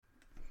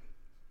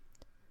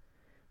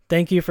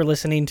Thank you for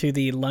listening to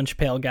the Lunch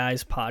Pail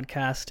Guys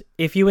podcast.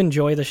 If you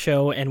enjoy the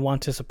show and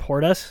want to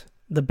support us,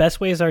 the best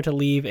ways are to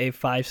leave a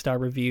 5-star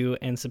review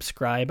and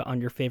subscribe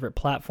on your favorite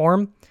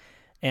platform,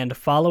 and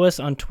follow us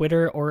on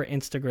Twitter or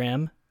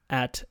Instagram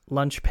at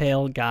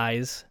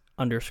lunchpailguys_.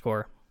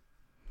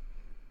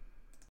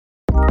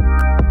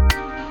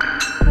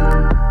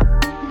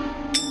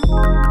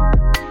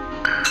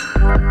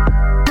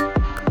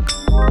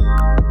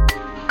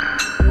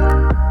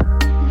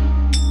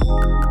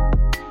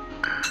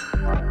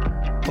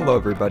 Hello,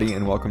 everybody,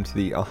 and welcome to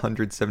the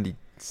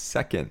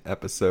 172nd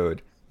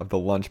episode of the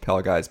Lunch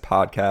Pail Guys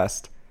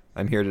podcast.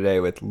 I'm here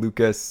today with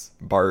Lucas,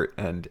 Bart,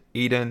 and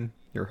Aiden,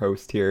 your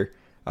host here.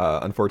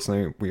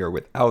 Unfortunately, we are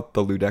without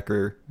the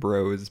Ludecker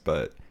bros,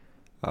 but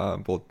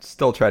we'll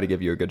still try to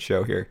give you a good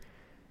show here.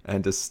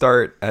 And to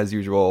start, as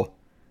usual,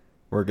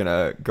 we're going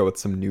to go with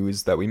some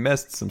news that we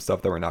missed, some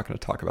stuff that we're not going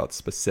to talk about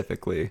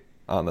specifically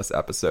on this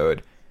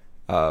episode.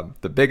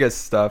 The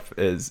biggest stuff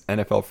is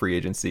NFL free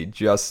agency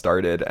just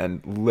started,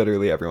 and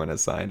literally everyone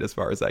has signed as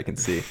far as I can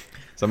see.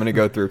 So I'm going to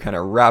go through kind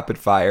of rapid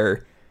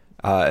fire,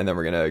 and then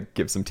we're going to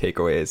give some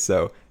takeaways.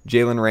 So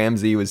Jalen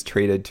Ramsey was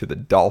traded to the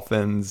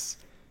Dolphins.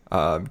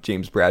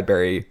 James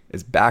Bradbury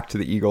is back to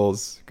the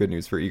Eagles. Good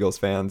news for Eagles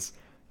fans.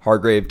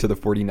 Hargrave to the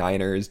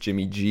 49ers.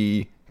 Jimmy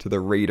G to the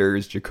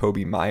Raiders.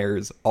 Jacoby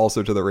Myers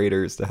also to the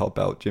Raiders to help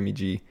out Jimmy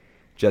G.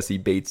 Jesse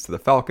Bates to the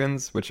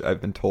Falcons, which I've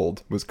been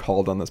told was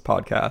called on this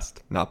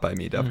podcast, not by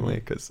me definitely,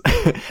 because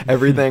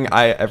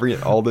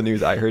all the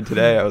news I heard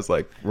today, I was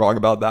like wrong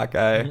about that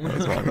guy. I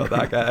was wrong about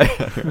that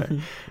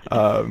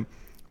guy.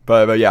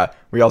 But yeah,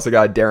 we also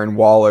got Darren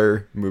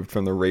Waller moved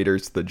from the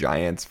Raiders to the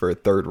Giants for a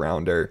 3rd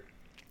rounder.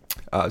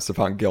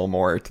 Stephon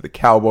Gilmore to the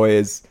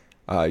Cowboys.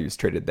 He was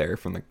traded there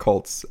from the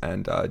Colts,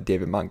 and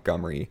David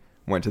Montgomery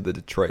went to the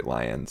Detroit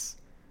Lions.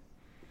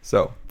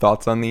 So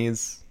thoughts on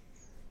these?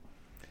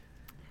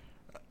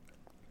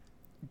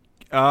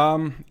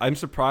 I'm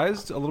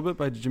surprised a little bit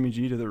by Jimmy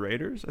G to the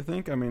Raiders, I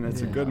think. I mean,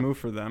 it's a good move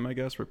for them, I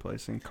guess,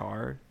 replacing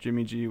Carr.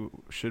 Jimmy G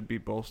should be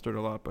bolstered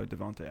a lot by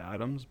Devontae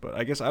Adams, but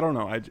I guess, I don't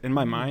know. In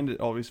my mind, it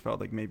always felt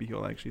like maybe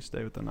he'll actually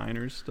stay with the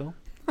Niners still.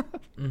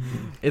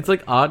 It's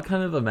like odd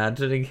kind of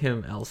imagining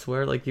him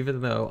elsewhere. Like,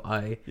 even though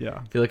I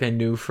feel like I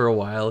knew for a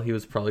while he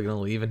was probably going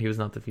to leave and he was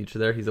not the future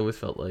there, he's always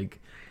felt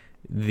like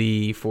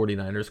the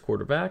 49ers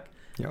quarterback.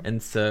 Yep.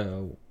 And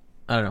so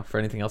I don't know, for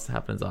anything else to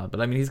happen is odd.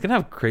 But I mean, he's going to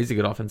have crazy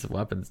good offensive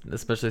weapons,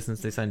 especially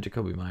since they signed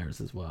Jacoby Myers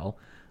as well,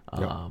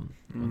 with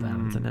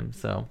Adams in him.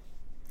 So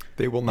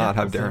they will not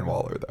have Darren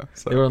Waller, though.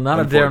 So they will not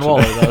have Darren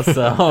Waller, though.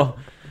 So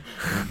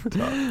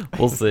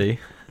we'll see.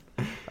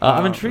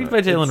 I'm intrigued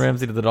by Jalen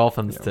Ramsey to the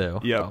Dolphins, too.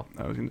 Yeah,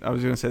 I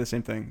was going to say the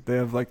same thing. They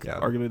have,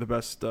 arguably the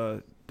best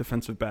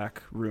defensive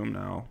back room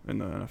now in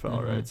the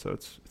NFL, right? So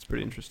it's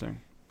pretty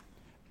interesting.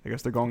 I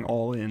guess they're going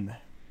all in.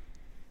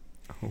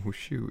 Oh,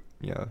 shoot.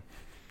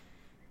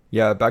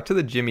 Yeah, back to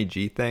the Jimmy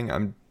G thing.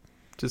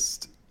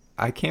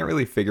 I can't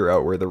really figure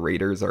out where the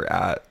Raiders are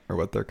at or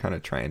what they're kind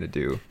of trying to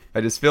do.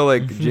 I just feel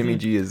like Jimmy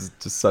G is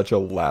just such a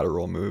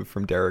lateral move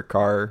from Derek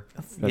Carr.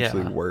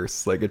 Actually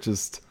worse. Like, it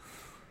just,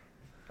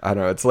 I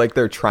don't know. It's like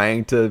they're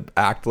trying to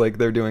act like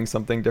they're doing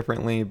something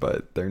differently,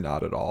 but they're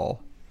not at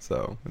all.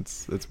 So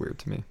it's weird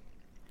to me.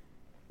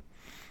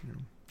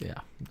 Yeah,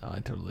 no,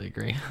 I totally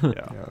agree.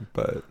 Yeah,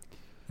 but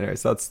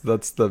anyways, that's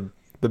the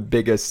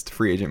biggest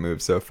free agent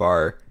move so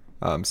far.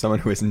 Someone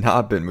who has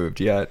not been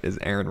moved yet is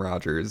Aaron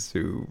Rodgers,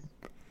 who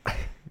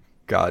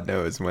God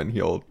knows when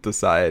he'll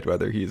decide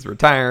whether he's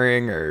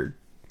retiring or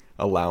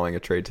allowing a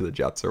trade to the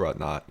Jets or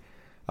whatnot.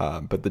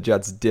 But the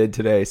Jets did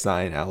today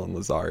sign Allen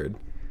Lazard.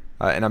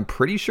 And I'm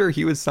pretty sure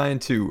he was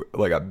signed to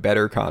like a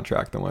better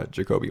contract than what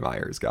Jacoby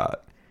Myers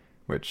got,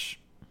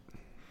 which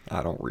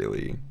I don't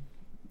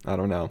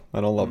know. I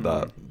don't love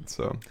that.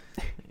 So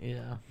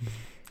yeah.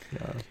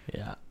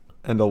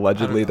 And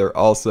allegedly they're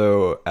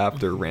also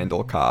after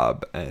Randall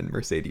Cobb and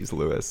Mercedes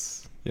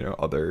Lewis,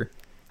 other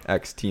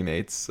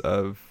ex-teammates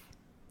of,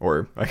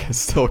 or I guess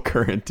still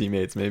current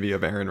teammates maybe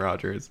of Aaron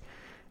Rodgers.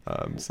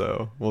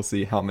 So we'll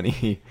see how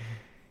many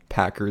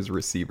Packers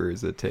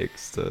receivers it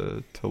takes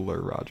to lure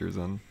Rodgers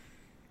in.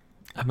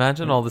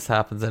 Imagine all this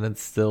happens and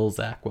it's still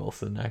Zach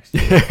Wilson next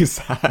year.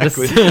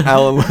 Exactly.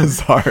 Allen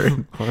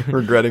Lazard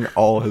regretting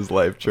all his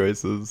life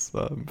choices.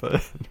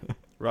 But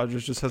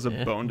Rodgers just has a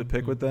bone to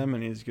pick with them,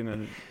 and he's going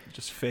to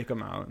just fake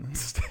them out and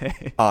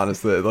stay.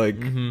 Honestly, that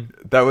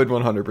would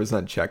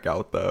 100% check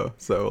out, though.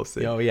 So we'll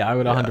see. Oh, yeah, I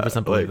would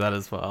 100% believe that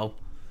as well.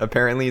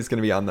 Apparently, he's going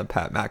to be on the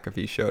Pat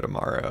McAfee show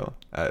tomorrow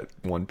at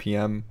 1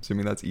 p.m.,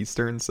 assuming that's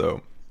Eastern.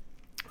 So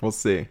we'll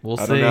see. I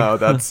don't know.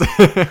 That's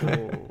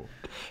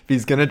if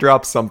he's going to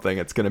drop something,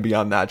 it's going to be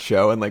on that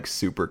show and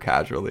super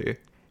casually.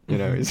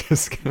 He's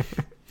just going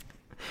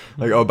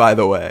to oh, by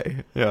the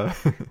way. Yeah.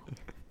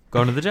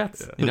 Going to the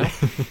Jets,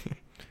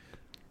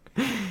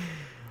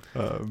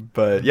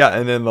 But yeah,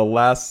 and then the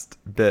last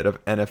bit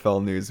of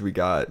NFL news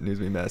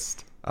we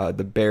missed.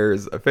 The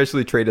Bears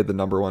officially traded the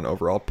number 1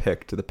 overall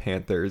pick to the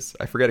Panthers.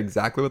 I forget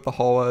exactly what the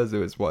haul was. It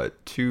was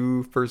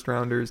 2 first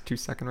rounders, 2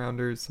 second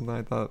rounders, something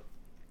like that.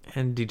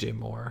 And DJ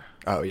Moore.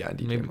 Oh yeah,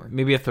 DJ Moore.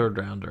 Maybe a third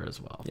rounder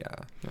as well. Yeah.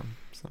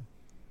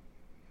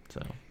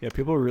 So yeah,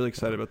 people are really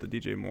excited about the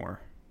DJ Moore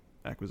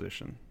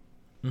acquisition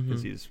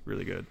because mm-hmm. he's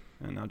really good,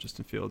 and now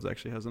Justin Fields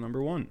actually has a number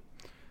one.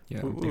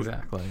 Yeah,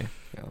 exactly.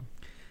 Yeah,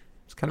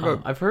 it's kind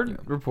of. I've heard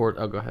report.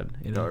 Oh, go ahead.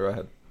 No, go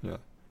ahead. Yeah,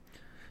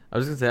 I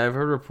was gonna say I've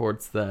heard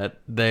reports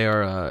that they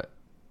are.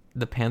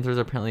 The Panthers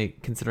are apparently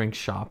considering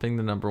shopping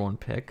the number one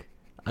pick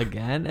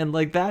again, and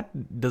like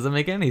that doesn't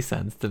make any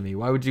sense to me.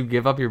 Why would you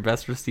give up your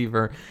best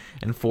receiver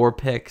and 4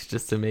 picks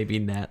just to maybe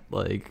net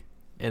like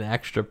an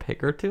extra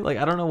pick or two? Like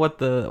I don't know what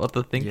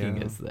the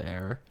thinking is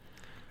there.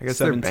 I guess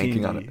they're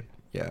banking on it.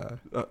 Yeah.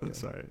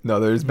 Sorry. No,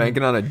 they're just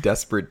banking on a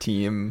desperate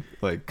team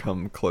like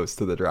come close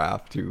to the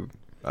draft who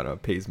I don't know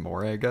pays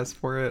more I guess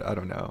for it. I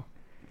don't know.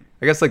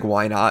 I guess like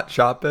why not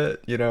shop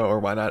it, or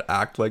why not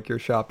act like you're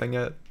shopping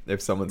it if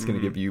someone's going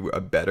to give you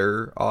a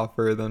better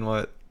offer than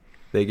what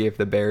they gave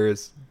the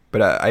Bears.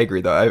 But I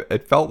agree though.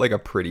 It felt like a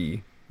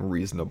pretty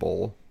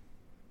reasonable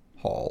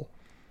haul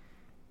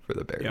for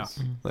the Bears.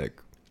 Yeah. Like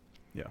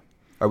yeah.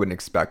 I wouldn't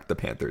expect the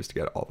Panthers to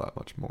get all that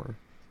much more.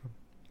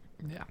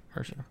 Yeah,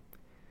 for sure.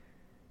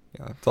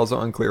 Yeah, it's also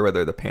unclear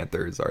whether the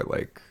Panthers are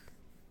like,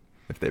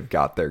 if they've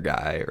got their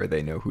guy or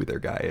they know who their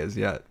guy is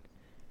yet,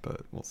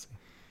 but we'll see.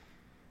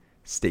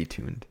 Stay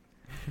tuned.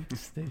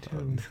 Stay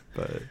tuned.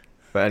 But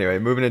anyway,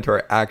 moving into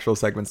our actual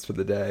segments for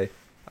the day,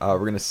 we're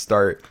going to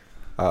start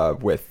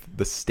with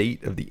the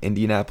state of the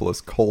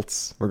Indianapolis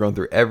Colts. We're going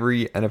through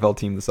every NFL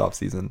team this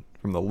offseason,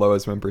 from the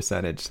lowest win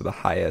percentage to the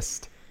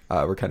highest.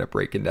 We're kind of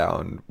breaking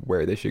down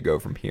where they should go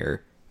from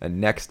here. And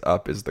next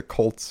up is the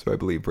Colts, who I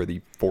believe were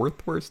the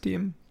 4th worst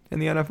team in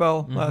the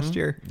NFL last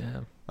year.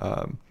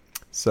 Yeah.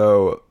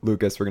 So,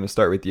 Lucas, we're going to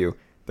start with you.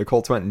 The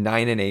Colts went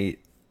 9-8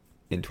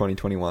 in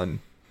 2021.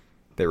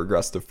 They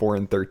regressed to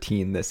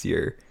 4-13 this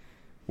year.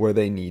 What do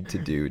they need to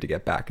do to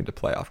get back into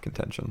playoff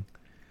contention?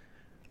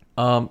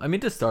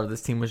 To start,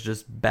 this team was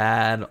just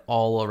bad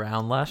all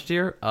around last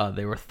year.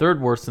 They were 3rd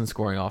worst in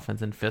scoring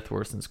offense and 5th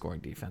worst in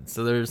scoring defense.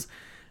 So there's,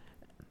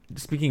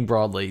 speaking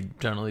broadly,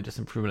 generally just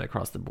improvement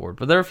across the board.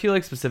 But there are a few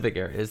specific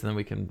areas, and then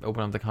we can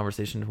open up the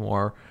conversation to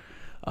more,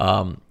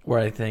 where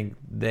I think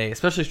they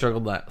especially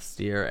struggled last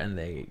year, and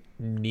they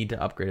need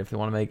to upgrade if they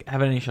want to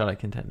have any shot at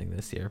contending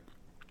this year.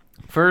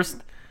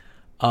 First,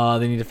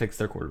 they need to fix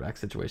their quarterback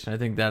situation. I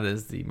think that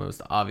is the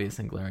most obvious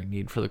and glaring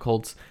need for the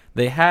Colts.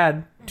 They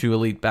had 2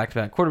 elite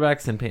back-to-back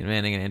quarterbacks in Peyton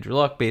Manning and Andrew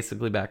Luck,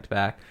 basically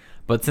back-to-back.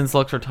 But since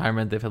Luck's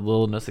retirement, they've had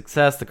little to no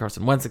success. The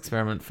Carson Wentz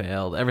experiment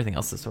failed. Everything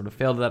else has sort of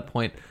failed at that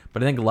point.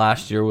 But I think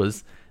last year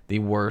was the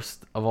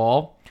worst of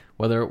all.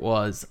 Whether it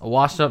was a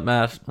washed-up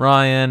Matt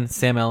Ryan,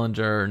 Sam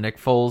Ehlinger, or Nick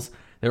Foles,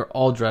 they were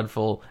all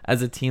dreadful.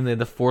 As a team, they had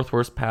the 4th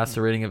worst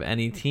passer rating of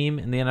any team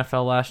in the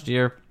NFL last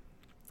year.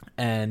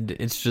 And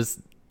it's just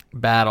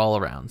bad all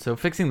around. So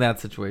fixing that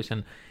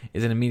situation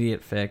is an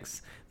immediate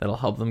fix that'll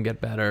help them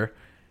get better.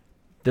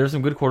 There's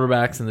some good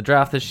quarterbacks in the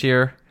draft this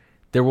year.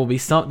 There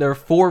are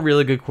 4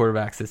 really good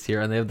quarterbacks this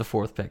year, and they have the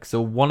 4th pick. So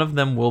one of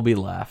them will be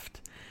left.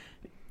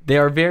 They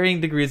are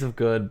varying degrees of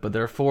good, but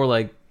there are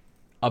 4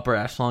 upper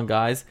echelon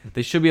guys.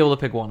 They should be able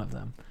to pick one of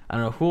them. I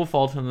don't know who will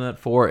fall to them at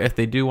 4. If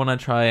they do want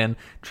to try and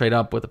trade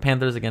up with the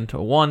Panthers again to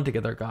a 1 to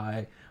get their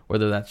guy,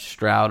 whether that's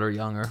Stroud or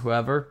Young or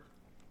whoever,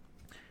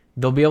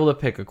 they'll be able to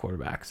pick a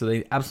quarterback. So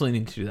they absolutely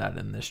need to do that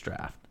in this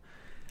draft.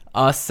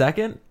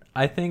 Second,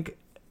 I think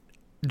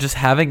just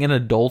having an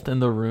adult in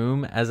the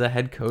room as a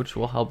head coach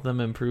will help them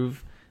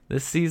improve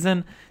this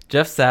season.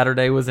 Jeff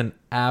Saturday was an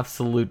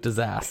absolute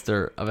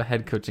disaster of a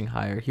head coaching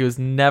hire. He was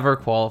never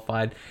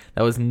qualified.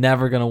 That was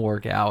never going to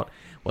work out.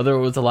 Whether it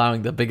was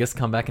allowing the biggest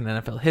comeback in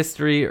NFL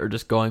history or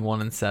just going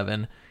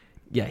 1-7.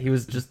 Yeah, he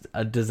was just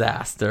a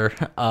disaster.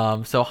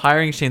 So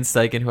hiring Shane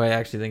Steichen, who I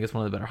actually think is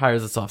one of the better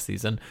hires this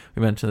offseason,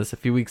 we mentioned this a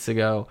few weeks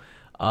ago,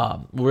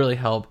 will really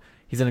help.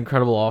 He's an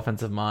incredible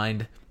offensive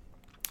mind.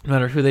 No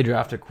matter who they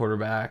draft at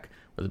quarterback,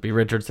 whether it be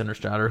Richardson or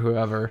Stroud or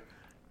whoever,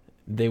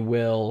 they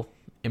will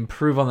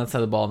improve on that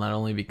side of the ball, not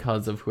only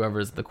because of whoever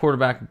is the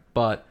quarterback,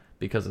 but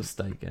because of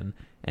Steichen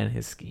and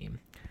his scheme.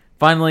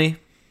 Finally,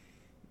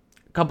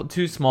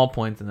 2 small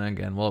points, and then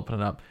again, we'll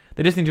open it up.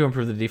 They just need to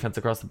improve the defense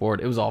across the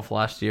board. It was awful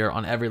last year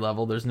on every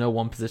level. There's no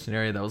one position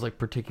area that was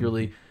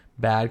particularly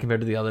bad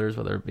compared to the others,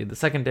 whether it be the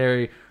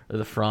secondary or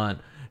the front.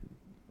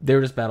 They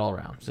were just bad all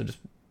around. So just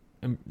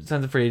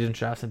send the free agent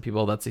drafts and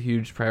people, that's a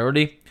huge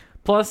priority.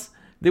 Plus,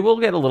 they will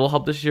get a little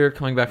help this year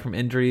coming back from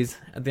injuries.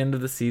 At the end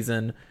of the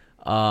season,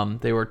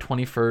 they were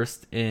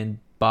 21st in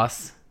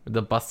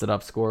the busted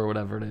up score, or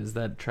whatever it is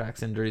that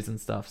tracks injuries and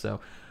stuff. So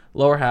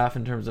lower half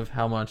in terms of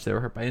how much they were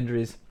hurt by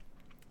injuries.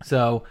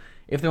 So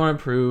if they want to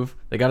improve,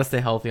 they got to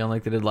stay healthy,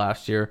 unlike they did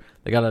last year.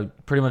 They got to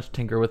pretty much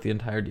tinker with the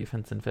entire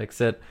defense and fix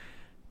it.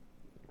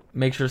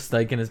 Make sure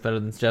Steichen is better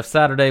than Jeff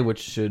Saturday, which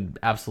should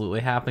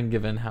absolutely happen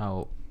given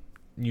how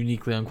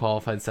uniquely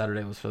unqualified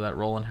Saturday was for that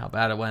role and how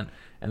bad it went.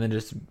 And then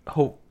just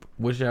hope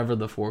whichever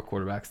the 4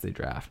 quarterbacks they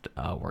draft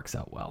works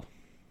out well.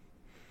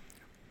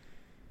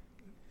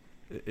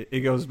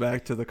 it goes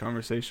back to the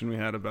conversation we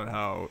had about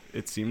how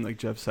it seemed like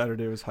Jeff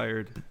Saturday was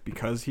hired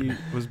because he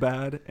was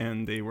bad,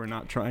 and they were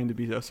not trying to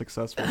be a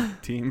successful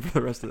team for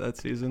the rest of that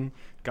season.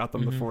 Got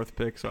them the 4th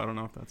pick, so I don't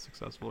know if that's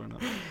successful or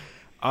not.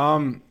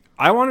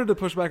 I wanted to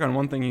push back on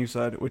one thing you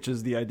said, which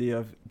is the idea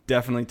of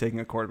definitely taking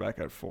a quarterback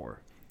at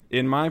 4.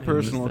 In my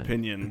personal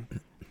opinion,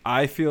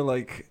 I feel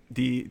like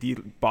the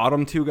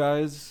bottom 2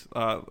 guys,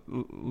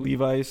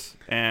 Levi's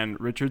and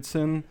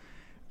Richardson,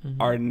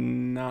 are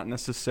not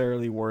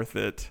necessarily worth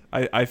it.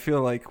 I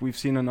feel like we've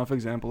seen enough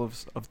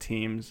examples of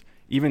teams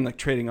even like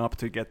trading up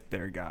to get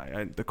their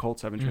guy. The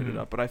Colts haven't traded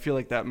up, but I feel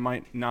like that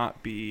might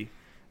not be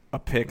a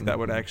pick that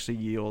would actually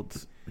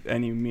yield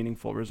any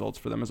meaningful results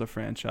for them as a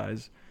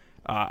franchise.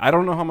 I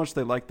don't know how much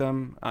they like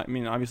them. I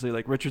mean, obviously,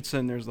 like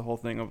Richardson, there's the whole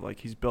thing of like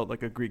he's built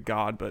like a Greek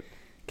god, but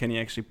can he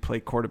actually play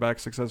quarterback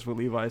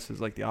successfully? Levi's is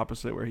like the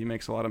opposite, where he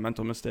makes a lot of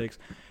mental mistakes.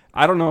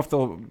 I don't know if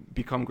they'll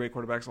become great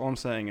quarterbacks. All I'm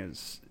saying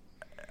is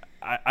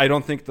I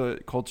don't think the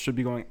Colts should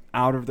be going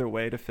out of their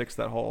way to fix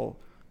that hole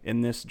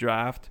in this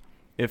draft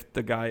if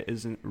the guy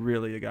isn't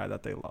really a guy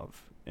that they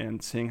love.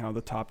 And seeing how the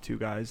top 2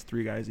 guys,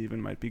 3 guys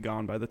even, might be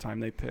gone by the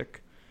time they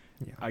pick,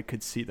 I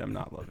could see them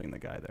not loving the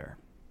guy there.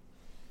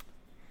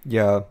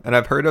 Yeah, and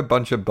I've heard a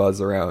bunch of buzz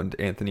around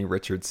Anthony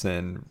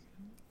Richardson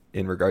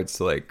in regards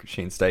to like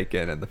Shane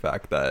Steichen and the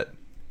fact that,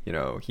 you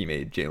know, he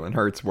made Jalen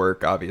Hurts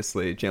work.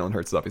 Obviously, Jalen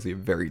Hurts is obviously a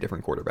very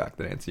different quarterback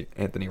than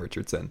Anthony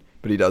Richardson,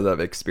 but he does have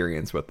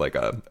experience with like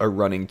a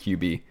running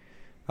QB.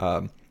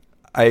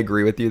 I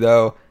agree with you,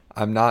 though.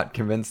 I'm not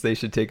convinced they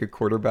should take a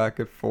quarterback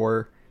at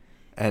 4,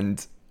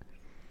 and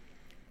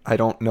I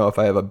don't know if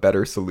I have a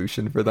better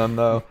solution for them,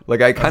 though.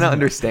 Like, I kind of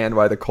understand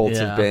why the Colts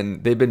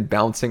they've been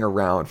bouncing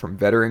around from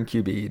veteran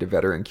QB to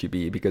veteran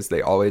QB because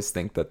they always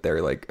think that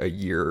they're like a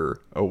year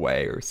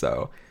away or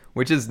so.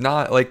 Which is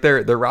not like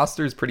their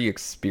roster is pretty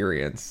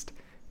experienced,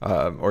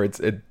 or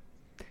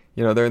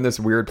you know, they're in this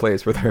weird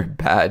place where they're a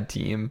bad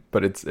team,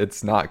 but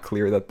it's not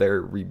clear that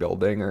they're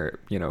rebuilding or,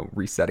 you know,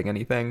 resetting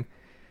anything.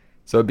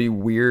 So it'd be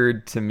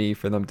weird to me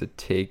for them to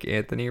take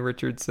Anthony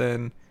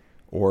Richardson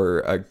or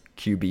a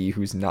QB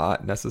who's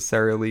not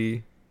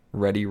necessarily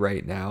ready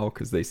right now,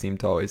 because they seem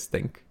to always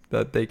think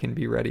that they can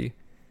be ready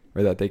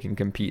or that they can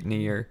compete in a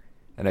year.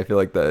 And I feel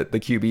like the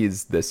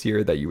QBs this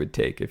year that you would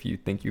take if you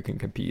think you can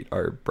compete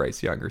are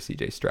Bryce Young or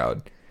CJ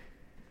Stroud.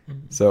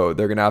 So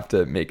they're going to have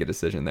to make a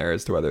decision there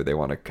as to whether they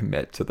want to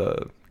commit to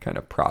the kind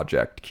of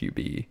project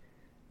QB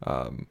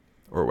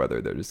or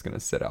whether they're just going to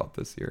sit out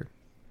this year.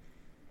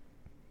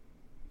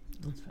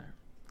 That's fair.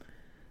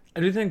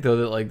 I do think, though,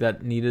 that like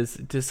that need is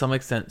to some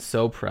extent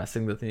so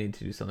pressing that they need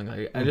to do something.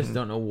 Like, I just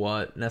don't know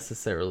what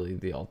necessarily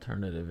the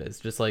alternative is.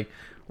 Just like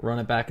run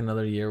it back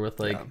another year with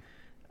like... Yeah.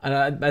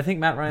 I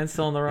think Matt Ryan's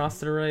still on the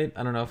roster, right?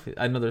 I don't know if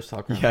I know there's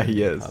talk. Yeah,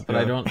 he is. But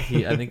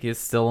I think he's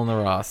still on the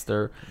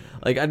roster.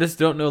 Like, I just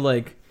don't know,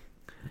 like,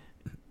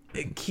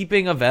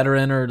 keeping a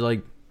veteran or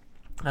like,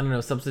 I don't know,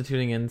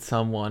 substituting in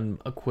someone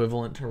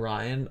equivalent to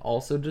Ryan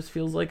also just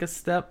feels like a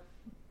step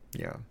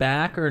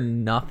back or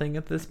nothing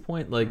at this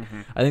point. Like,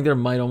 I think there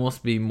might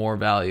almost be more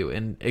value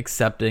in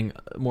accepting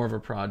more of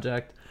a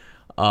project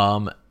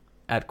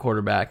at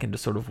quarterback and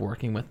just sort of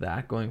working with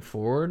that going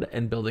forward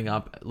and building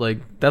up.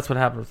 Like, that's what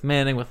happened with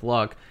Manning, with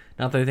Luck.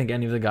 Not that I think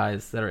any of the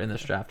guys that are in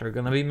this draft are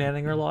going to be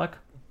Manning or Luck,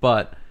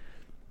 but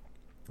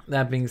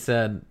that being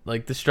said,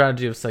 like, the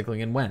strategy of cycling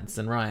in Wentz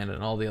and Ryan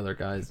and all the other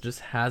guys just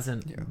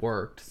hasn't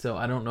worked. So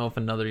I don't know if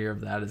another year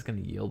of that is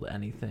going to yield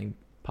anything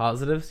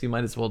positive. So you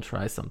might as well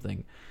try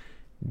something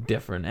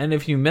different. And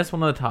if you miss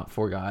one of the top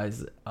 4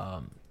 guys,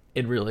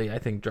 it really, I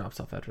think,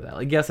 drops off after that.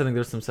 Like, yes, I think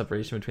there's some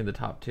separation between the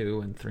top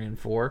 2 and 3 and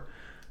 4.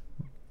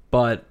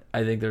 But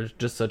I think there's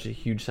just such a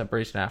huge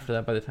separation after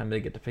that by the time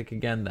they get to pick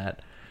again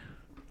that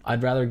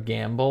I'd rather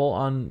gamble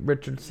on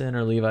Richardson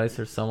or Levi's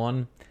or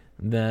someone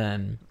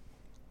than,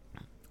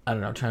 I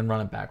don't know, try and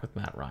run it back with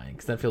Matt Ryan,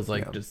 because that feels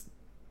like just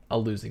a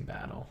losing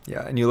battle.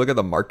 Yeah, and you look at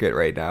the market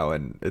right now,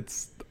 and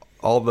it's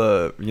all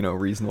the, you know,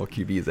 reasonable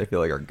QBs I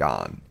feel like are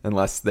gone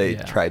unless they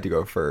tried to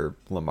go for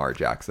Lamar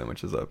Jackson,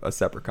 which is a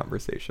separate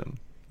conversation.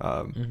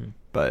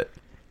 But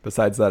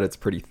besides that, it's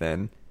pretty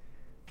thin.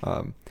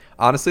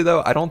 Honestly,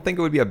 though, I don't think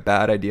it would be a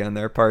bad idea on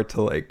their part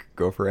to like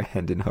go for a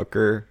Hendon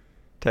Hooker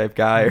type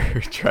guy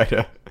or try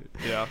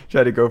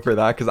to go for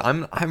that, because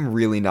I'm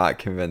really not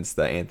convinced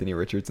that Anthony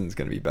Richardson's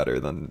going to be better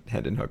than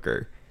Hendon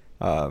Hooker.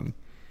 And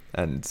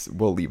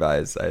Will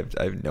Levi's, I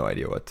have no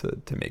idea what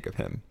to make of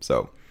him.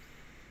 So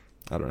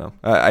I don't know.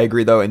 I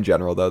agree, though, in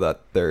general, though,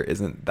 that there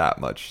isn't that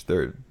much.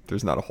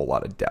 There's not a whole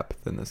lot of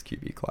depth in this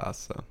QB class.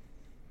 So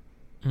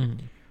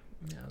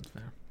yeah, that's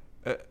fair.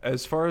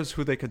 As far as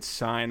who they could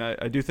sign,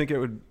 I do think it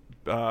would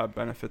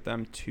benefit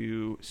them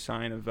to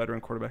sign a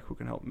veteran quarterback who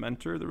can help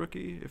mentor the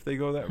rookie if they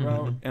go that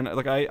route. And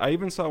like I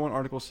even saw one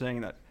article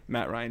saying that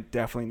Matt Ryan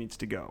definitely needs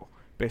to go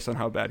based on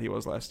how bad he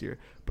was last year.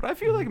 But I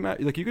feel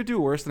like you could do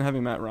worse than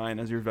having Matt Ryan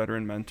as your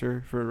veteran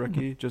mentor for a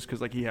rookie, just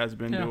because like he has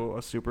been to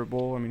a Super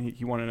Bowl. I mean,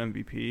 he won an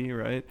MVP,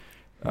 right?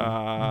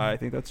 I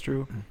think that's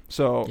true.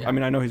 So I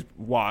mean, I know he's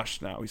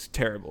washed now. He's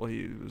terrible.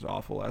 He was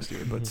awful last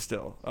year, but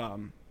still.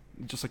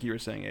 just like you were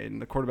saying, Aiden,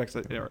 the quarterbacks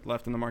that are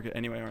left in the market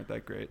anyway aren't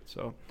that great.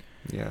 So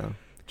yeah,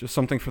 just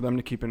something for them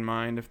to keep in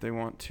mind if they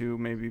want to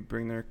maybe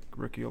bring their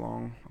rookie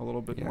along a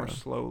little bit more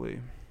slowly.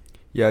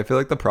 Yeah, I feel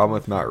like the problem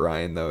with Matt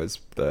Ryan though is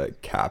the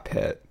cap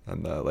hit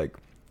and the like.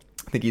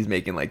 I think he's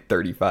making like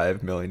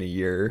 $35 million a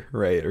year,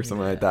 right, or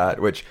something like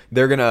that. Which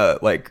they're gonna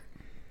like.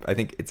 I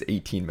think it's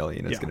 18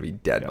 million is gonna be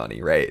dead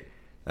money, right?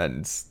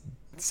 And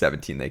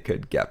 17 they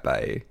could get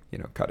by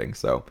cutting.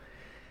 So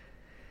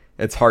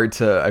it's hard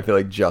to, I feel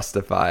like,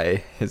 justify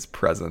his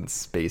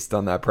presence based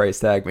on that price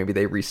tag. Maybe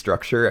they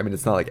restructure. I mean,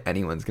 it's not like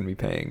anyone's gonna be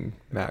paying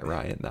Matt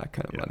Ryan that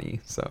kind of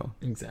money. So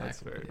exactly. That's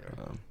very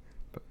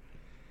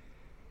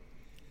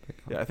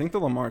I think the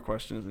Lamar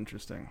question is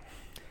interesting.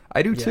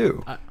 I do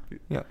too.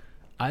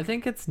 I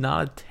think it's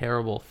not a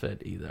terrible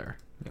fit either.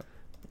 Yeah.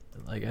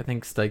 Like, I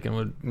think Steichen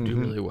would do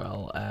really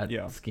well at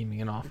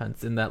scheming an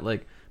offense in that,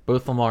 like,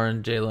 both Lamar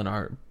and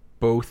Jalen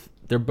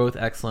they're both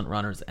excellent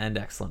runners and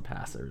excellent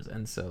passers.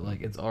 And so,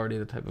 like, it's already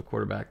the type of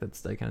quarterback that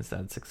Steichen has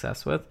had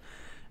success with.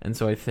 And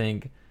so I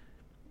think,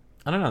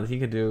 I don't know,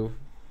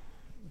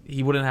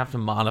 he wouldn't have to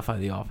modify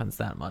the offense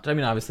that much. I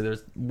mean, obviously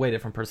there's way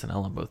different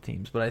personnel on both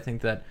teams, but I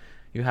think that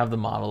you have the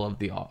model of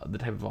the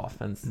type of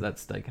offense that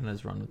Steichen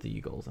has run with the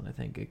Eagles, and I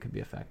think it could be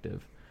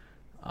effective.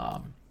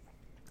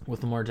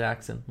 With Lamar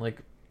Jackson,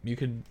 like, you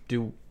could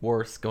do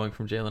worse going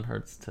from Jalen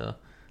Hurts to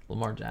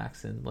Lamar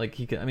Jackson. Like,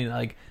 he could. I mean,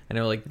 like, I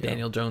know like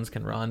Daniel Jones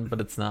can run, but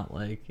it's not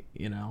like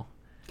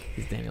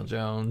he's Daniel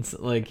Jones.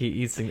 Like,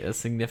 he's a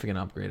significant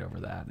upgrade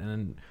over that,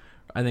 and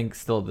I think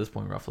still at this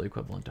point roughly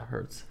equivalent to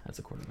Hurts as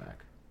a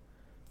quarterback.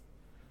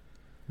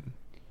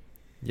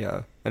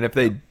 Yeah, and if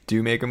they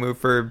do make a move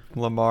for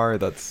Lamar,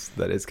 that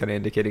is kind of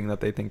indicating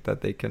that they think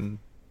that they can.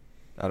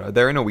 I don't know.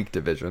 They're in a weak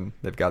division.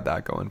 They've got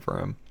that going for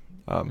them.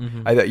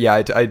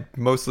 I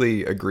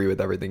mostly agree with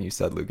everything you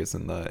said, Lucas,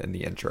 in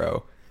the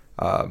intro.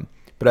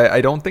 But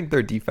I don't think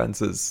their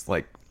defense is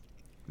like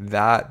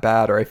that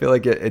bad, or I feel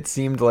like it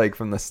seemed like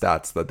from the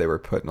stats that they were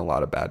put in a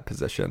lot of bad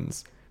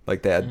positions.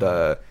 Like they had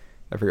I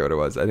forget what it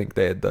was. I think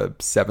they had the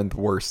 7th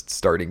worst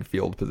starting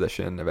field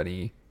position of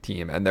any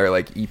team, and their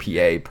like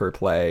EPA per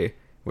play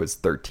was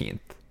 13th,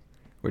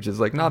 which is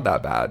like not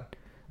that bad.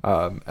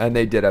 And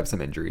they did have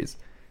some injuries.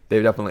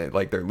 They definitely,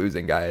 like, they're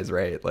losing guys,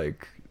 right?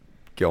 Like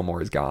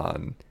Gilmore's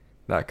gone,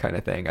 that kind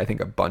of thing. I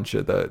think a bunch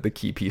of the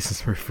key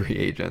pieces were free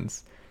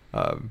agents.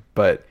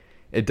 But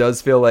it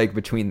does feel like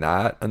between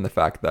that and the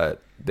fact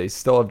that they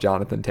still have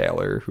Jonathan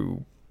Taylor,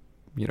 who,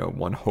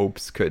 one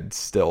hopes could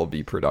still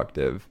be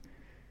productive,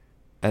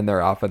 and their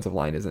offensive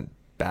line isn't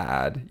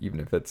bad, even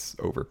if it's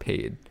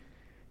overpaid.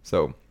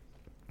 So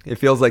it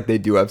feels like they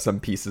do have some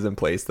pieces in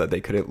place that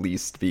they could at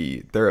least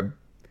be.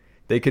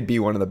 They could be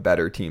one of the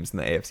better teams in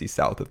the AFC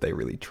South if they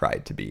really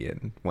tried to be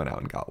and went out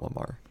and got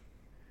Lamar.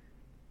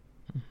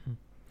 Mm-hmm.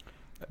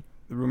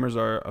 The rumors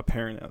are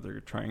apparent that they're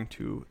trying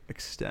to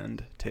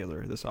extend Taylor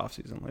later this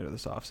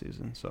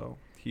offseason. So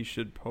he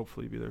should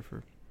hopefully be there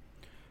for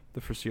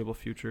the foreseeable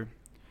future.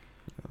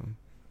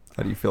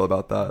 How do you feel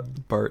about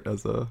that, Bart,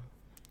 as a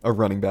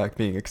running back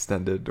being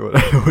extended?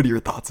 What are your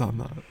thoughts on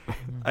that?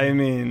 I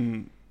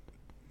mean,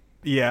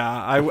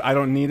 yeah, I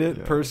don't need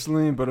it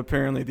personally, but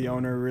apparently the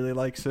owner really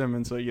likes him,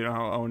 and so you know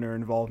how owner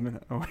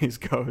involvement always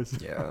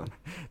goes. Yeah.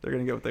 They're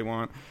going to get what they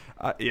want.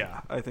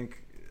 I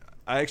think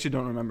I actually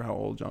don't remember how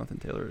old Jonathan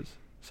Taylor is.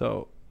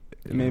 So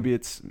maybe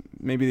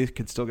they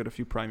could still get a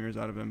few prime years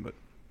out of him, but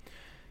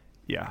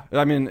yeah.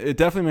 I mean, it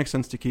definitely makes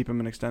sense to keep him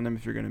and extend him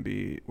if you're going to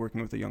be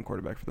working with a young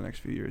quarterback for the next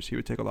few years. He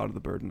would take a lot of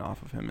the burden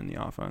off of him in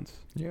the offense.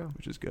 Yeah.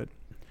 Which is good.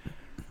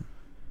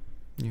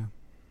 Yeah.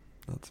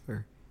 That's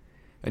fair.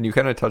 And you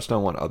kind of touched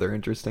on one other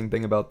interesting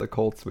thing about the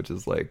Colts, which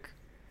is like,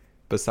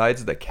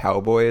 besides the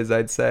Cowboys,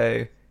 I'd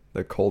say,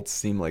 the Colts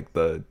seem like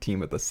the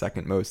team with the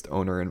second most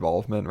owner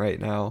involvement right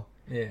now.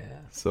 Yeah.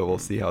 So we'll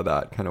see how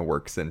that kind of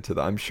works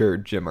into I'm sure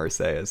Jim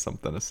Irsay has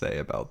something to say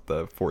about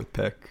the 4th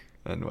pick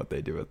and what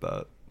they do with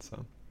that.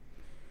 So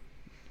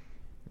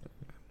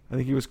I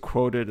think he was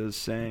quoted as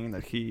saying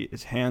that he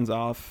is hands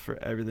off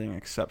for everything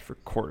except for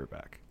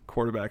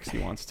quarterbacks he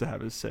wants to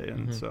have his say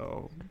in. Mm-hmm.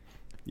 So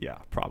yeah,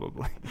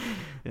 probably.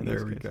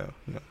 There we go.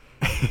 Yeah.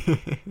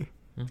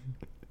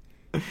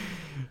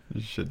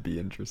 It should be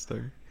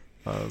interesting.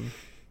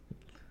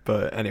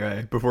 But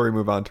anyway, before we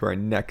move on to our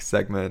next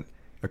segment,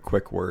 a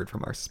quick word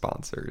from our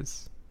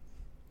sponsors.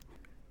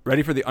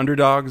 Ready for the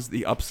underdogs,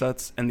 the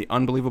upsets, and the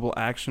unbelievable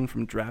action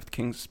from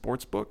DraftKings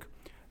Sportsbook?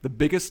 The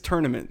biggest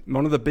tournament,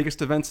 one of the biggest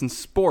events in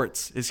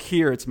sports, is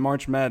here. It's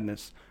March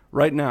Madness.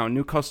 Right now,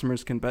 new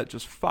customers can bet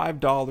just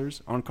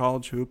 $5 on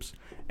college hoops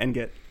and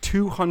get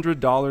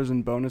 $200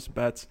 in bonus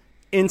bets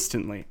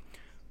instantly.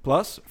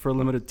 Plus, for a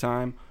limited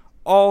time,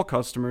 all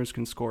customers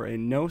can score a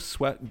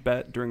no-sweat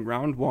bet during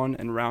round 1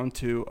 and round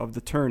 2 of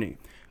the tourney.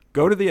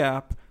 Go to the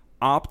app,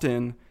 opt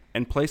in,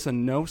 and place a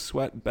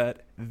no-sweat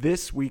bet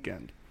this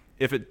weekend.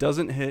 If it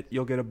doesn't hit,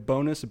 you'll get a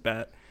bonus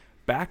bet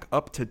back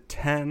up to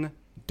 $10.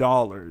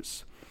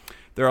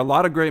 There are a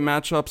lot of great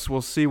matchups.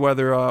 We'll see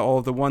whether all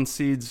of the 1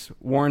 seeds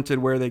warranted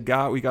where they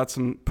got. We got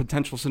some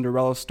potential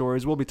Cinderella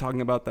stories. We'll be talking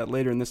about that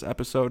later in this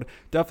episode.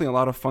 Definitely a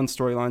lot of fun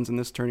storylines in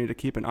this tourney to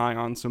keep an eye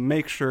on, so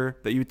make sure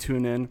that you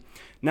tune in.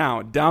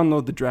 Now,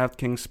 download the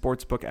DraftKings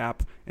Sportsbook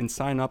app and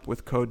sign up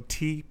with code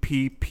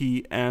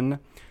TPPN.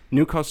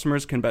 New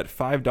customers can bet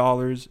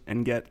 $5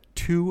 and get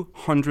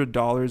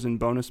 $200 in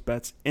bonus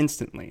bets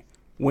instantly,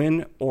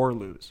 win or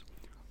lose.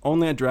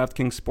 Only at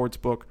DraftKings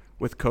Sportsbook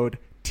with code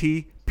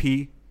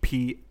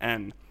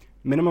TPPN.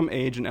 Minimum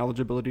age and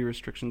eligibility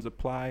restrictions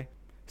apply.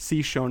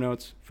 See show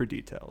notes for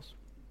details.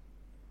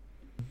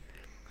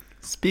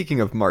 Speaking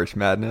of March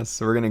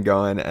Madness, we're going to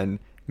go in and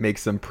make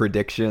some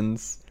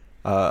predictions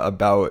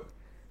about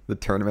the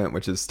tournament,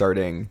 which is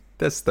starting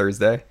this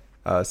Thursday.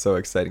 So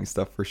exciting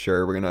stuff for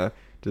sure. We're going to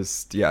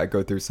just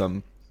go through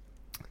some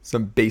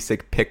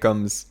basic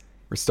pick'ems.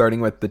 We're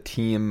starting with the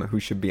team who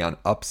should be on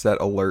upset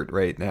alert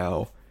right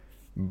now.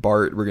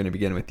 Bart, we're going to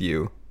begin with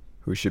you.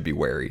 Who should be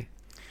wary?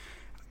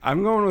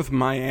 I'm going with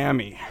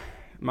Miami.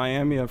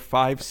 Miami, a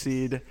 5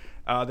 seed.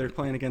 They're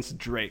playing against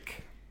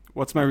Drake.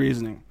 What's my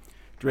reasoning?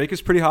 Drake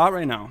is pretty hot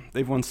right now.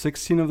 They've won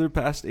 16 of their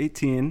past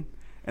 18,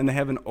 and they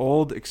have an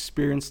old,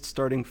 experienced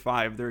starting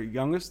 5. Their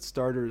youngest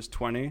starter is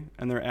 20,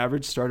 and their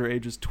average starter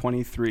age is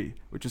 23,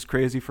 which is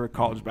crazy for a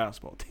college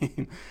basketball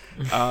team.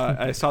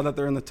 I saw that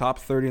they're in the top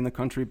 30 in the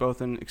country,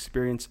 both in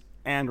experience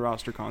and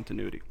roster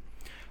continuity.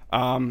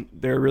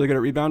 They're really good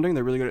at rebounding.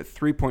 They're really good at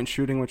three-point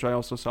shooting, which I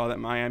also saw that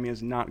Miami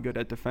is not good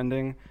at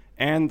defending.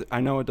 And I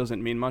know it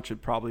doesn't mean much.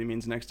 It probably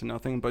means next to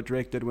nothing. But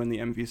Drake did win the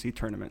MVC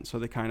tournament, so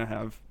they kind of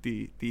have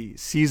the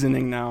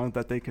seasoning now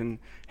that they can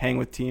hang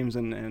with teams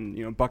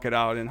and bucket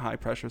out in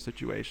high-pressure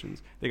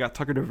situations. They got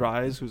Tucker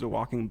DeVries, who's a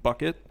walking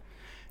bucket.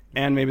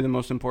 And maybe the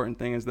most important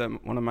thing is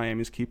that one of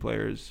Miami's key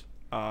players,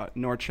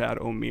 Norchad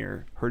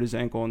Omier, hurt his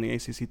ankle in the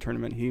ACC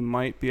tournament. He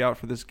might be out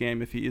for this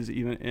game. If he is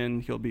even in,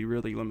 he'll be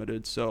really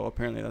limited. So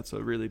apparently that's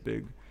a really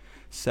big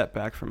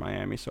setback for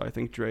Miami. So I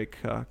think Drake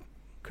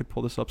could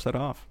pull this upset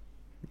off.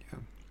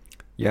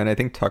 Yeah, and I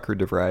think Tucker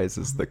DeVries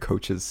is the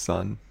coach's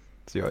son.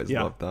 So you always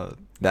love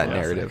that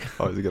narrative.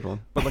 Always a good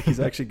one. But like he's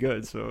actually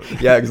good. So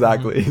yeah,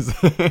 exactly.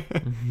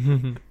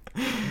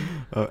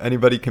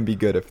 Anybody can be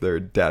good if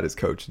their dad is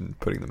coach and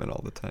putting them in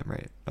all the time,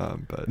 right?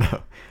 But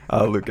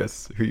no.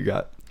 Lucas, who you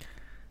got?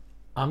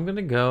 I'm going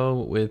to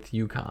go with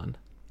UConn.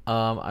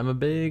 I'm a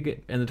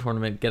big in the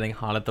tournament getting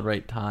hot at the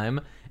right time,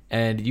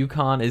 and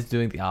UConn is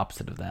doing the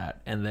opposite of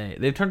that. And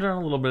they've turned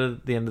around a little bit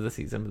at the end of the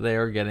season, but they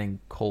are getting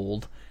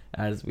cold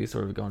as we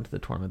sort of go into the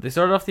tournament. They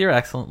started off the year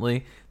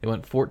excellently. They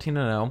went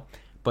 14-0,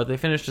 but they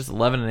finished just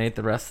 11-8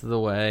 the rest of the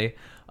way.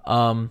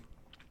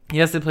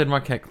 Yes, they played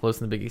Marquette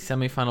close in the Big East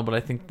semifinal, but I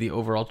think the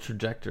overall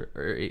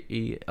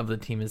trajectory of the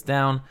team is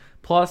down.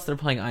 Plus, they're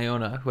playing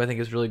Iona, who I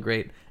think is really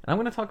great. And I'm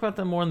going to talk about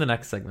them more in the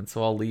next segment,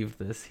 so I'll leave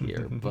this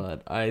here.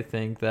 But I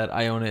think that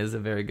Iona is a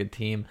very good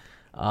team,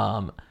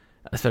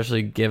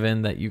 especially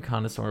given that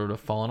UConn has sort of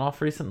fallen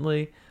off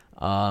recently.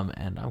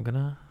 And I'm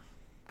gonna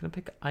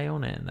pick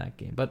Iona in that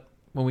game. But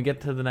when we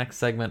get to the next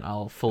segment,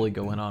 I'll fully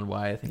go in on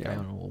why I think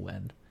Iona will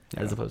win,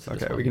 as opposed to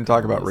okay. We can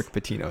talk about Rick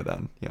Pitino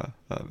then. Yeah.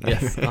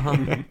 Yes.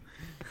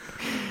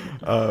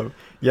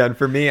 And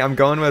for me, I'm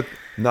going with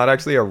not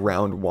actually a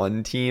round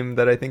 1 team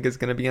that I think is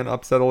going to be an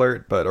upset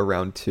alert, but a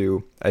round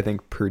 2. I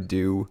think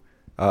Purdue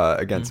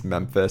against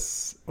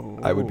Memphis.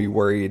 I would be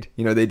worried.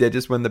 They did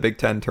just win the Big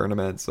Ten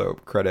tournament, so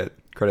credit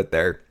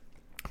there.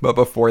 But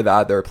before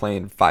that, they were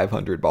playing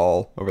 500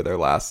 ball over their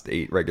last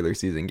 8 regular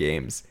season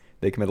games.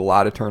 They commit a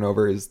lot of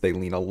turnovers. They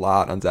lean a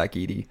lot on Zach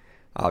Edey,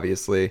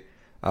 obviously.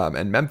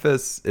 And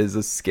Memphis is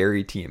a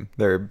scary team.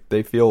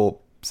 They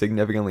feel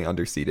significantly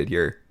underseeded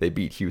here. They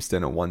beat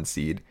Houston, a 1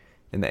 seed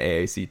in the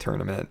AAC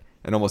tournament,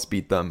 and almost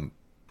beat them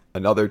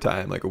another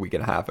time like a week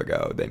and a half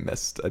ago. They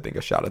missed, I think,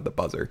 a shot at the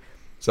buzzer.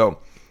 So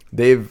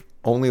they've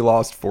only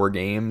lost 4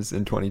 games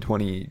in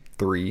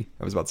 2023.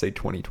 I was about to say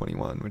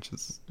 2021, which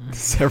is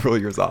several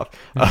years off.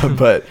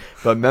 But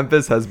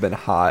Memphis has been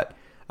hot.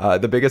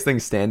 The biggest thing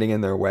standing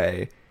in their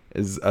way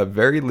is a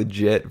very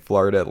legit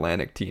Florida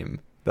Atlantic team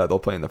that they'll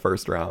play in the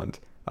first round,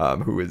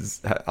 who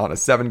is on a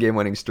 7-game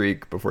winning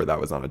streak. Before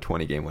that was on a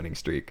 20-game winning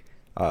streak.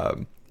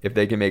 If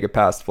they can make it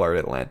past Florida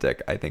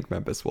Atlantic, I think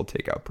Memphis will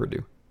take out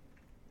Purdue.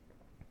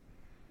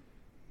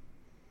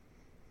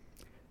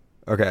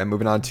 Okay,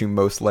 moving on to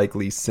most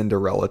likely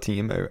Cinderella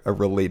team, a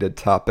related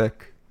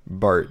topic.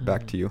 Bart,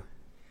 back to you.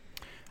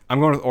 I'm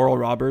going with Oral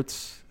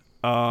Roberts.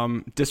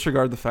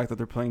 Disregard the fact that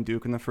they're playing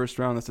Duke in the first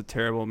round. That's a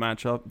terrible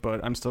matchup,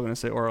 but I'm still going to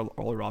say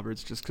Oral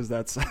Roberts just because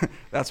that's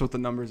what the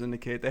numbers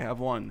indicate. They have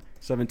won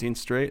 17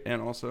 straight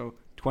and also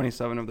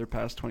 27 of their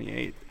past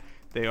 28.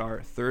 They are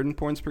 3rd in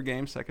points per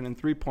game, 2nd in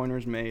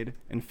 3-pointers made,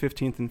 and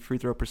 15th in free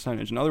throw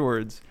percentage. In other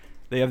words,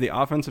 They have the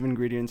offensive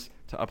ingredients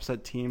to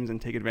upset teams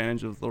and take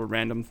advantage of little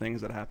random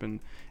things that happen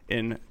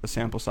in a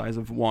sample size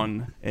of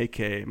one,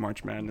 aka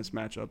March Madness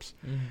matchups.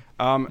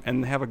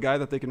 And they have a guy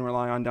that they can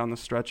rely on down the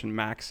stretch in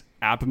Max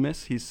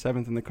Abmas. He's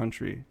 7th in the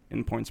country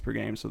in points per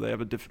game, so they have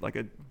a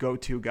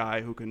go-to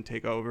guy who can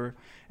take over.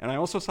 And I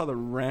also saw the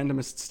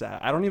randomest stat.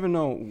 I don't even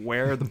know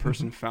where the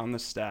person found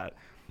this stat.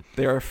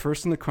 They are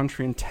first in the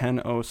country in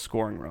 10-0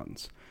 scoring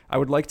runs. I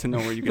would like to know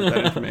where you get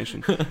that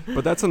information.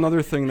 But that's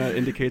another thing that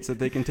indicates that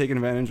they can take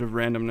advantage of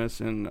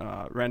randomness and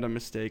random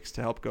mistakes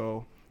to help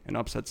go and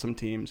upset some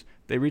teams.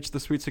 They reached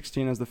the Sweet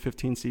 16 as the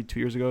 15 seed 2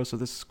 years ago, so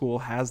this school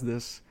has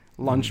this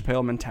lunch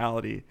pail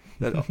mentality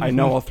that I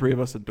know all three of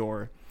us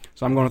adore.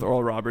 So I'm going with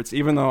Oral Roberts,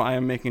 even though I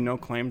am making no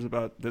claims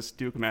about this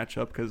Duke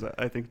matchup because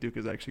I think Duke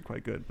is actually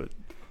quite good, but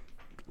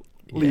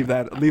leave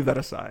that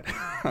aside.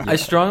 I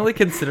strongly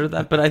consider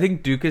that, but I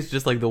think Duke is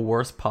just like the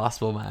worst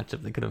possible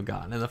matchup they could have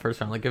gotten in the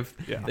first round. Like if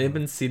they'd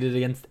been seeded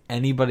against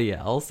anybody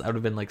else, I would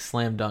have been like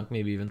slam dunk,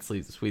 maybe even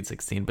Sweet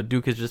 16. But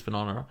Duke has just been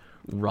on a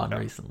run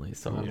recently,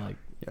 so I'm like,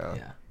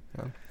 yeah.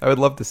 I would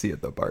love to see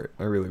it though, Bart.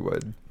 I really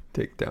would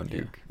take down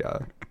Duke. Yeah,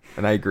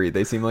 and I agree.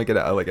 They seem like an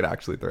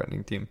actually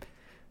threatening team.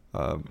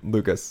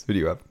 Lucas, who do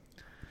you have?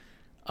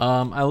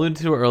 I alluded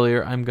to it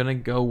earlier. I'm gonna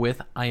go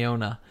with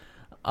Iona.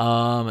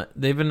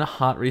 They've been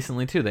hot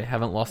recently too. They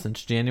haven't lost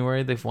since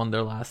January. They've won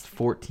their last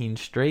 14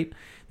 straight.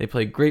 They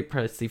play great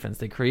press defense.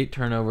 They create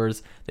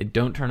turnovers. They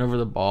don't turn over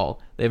the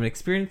ball. They have an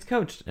experienced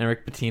coach,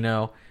 Eric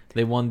Pitino.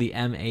 They won the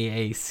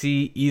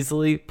MAAC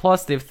easily.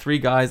 Plus, they have 3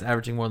 guys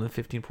averaging more than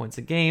 15 points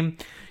a game.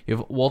 You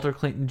have Walter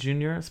Clayton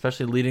Jr.,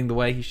 especially leading the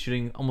way. He's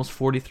shooting almost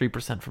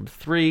 43% from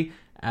 3,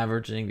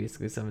 averaging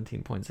basically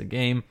 17 points a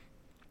game.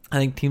 I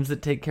think teams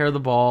that take care of the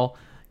ball,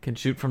 can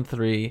shoot from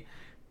 3,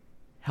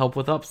 help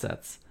with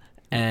upsets.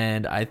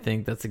 And I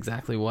think that's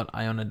exactly what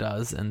Iona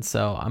does. And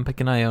so I'm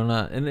picking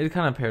Iona. And it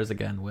kind of pairs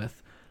again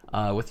with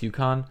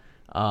UConn,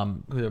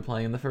 who they're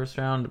playing in the first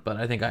round. But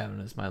I think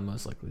Iona is my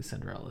most likely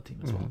Cinderella team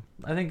as well.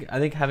 I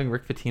think having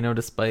Rick Pitino,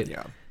 despite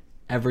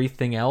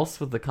everything else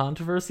with the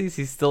controversies,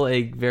 he's still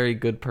a very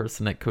good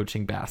person at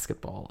coaching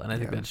basketball. And I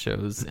think that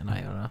shows in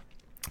Iona.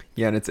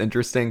 Yeah, and it's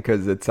interesting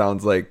because it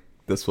sounds like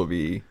this will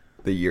be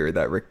the year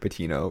that Rick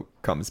Pitino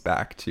comes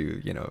back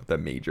to, the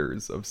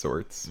majors of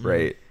sorts,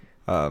 right?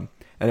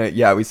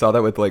 And we saw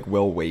that with like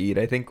Will Wade,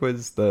 I think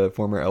was the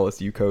former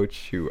LSU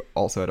coach who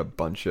also had a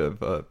bunch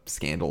of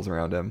scandals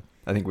around him.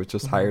 I think was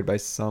just hired by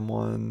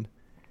someone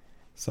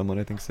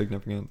I think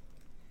significant.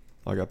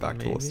 I'll get back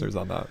to listeners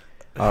on that.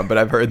 But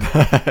I've heard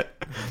that.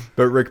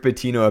 But Rick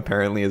Pitino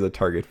apparently is a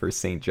target for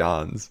St.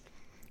 John's,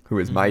 who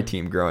was my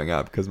team growing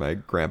up because my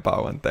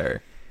grandpa went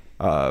there.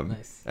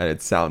 Nice. And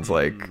it sounds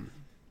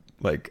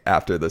like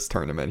after this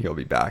tournament he'll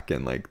be back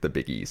in like the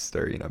Big East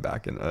or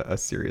back in a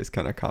serious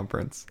kind of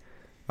conference.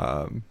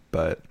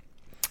 But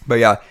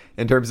yeah,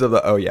 in terms of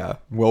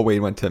Will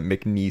Wade went to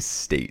McNeese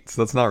State,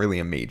 so that's not really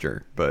a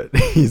major, but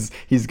he's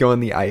going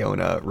the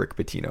Iona Rick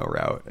Pitino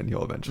route, and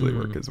he'll eventually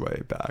work his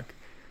way back.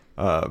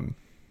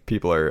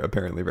 People are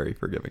apparently very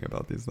forgiving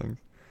about these things.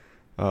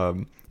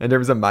 In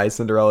terms of my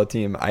Cinderella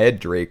team, I had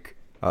Drake,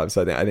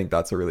 so I think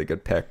that's a really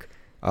good pick.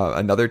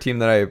 Another team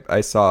that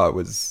I saw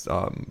was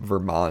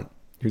Vermont,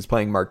 who's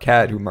playing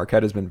Marquette, who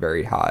Marquette has been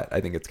very hot.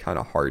 I think it's kind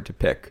of hard to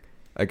pick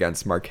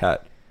against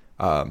Marquette.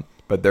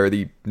 But they're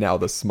now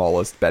the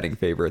smallest betting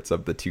favorites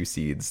of the 2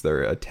 seeds.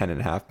 They're a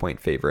 10.5 point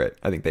favorite.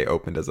 I think they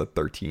opened as a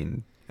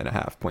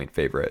 13.5 point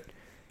favorite.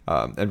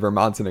 And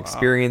Vermont's an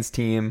experienced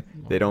team.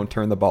 They don't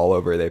turn the ball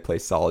over. They play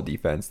solid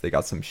defense. They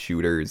got some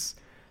shooters.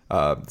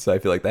 So I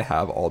feel like they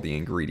have all the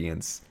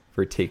ingredients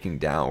for taking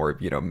down or,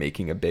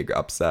 making a big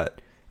upset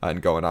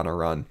and going on a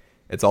run.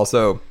 It's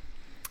also,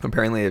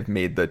 apparently they've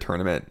made the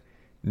tournament.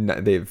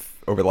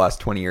 Over the last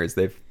 20 years,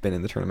 they've been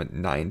in the tournament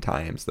 9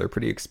 times. They're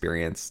pretty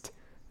experienced.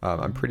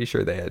 I'm pretty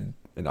sure they had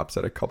an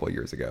upset a couple of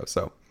years ago,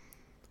 so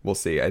we'll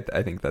see. I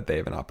think that they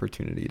have an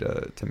opportunity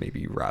to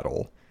maybe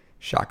rattle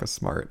Shaka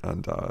Smart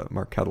and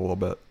Marquette a little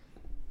bit.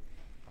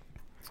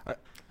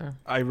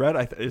 I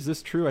read, is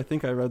this true? I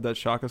think I read that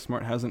Shaka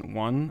Smart hasn't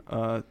won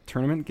a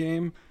tournament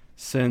game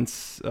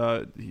since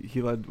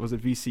he led, was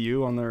it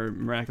VCU on their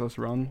miraculous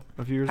run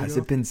a few years ago? Has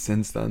it been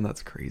since then?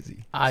 That's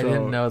crazy. I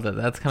didn't know that.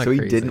 That's kind of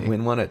crazy. So he didn't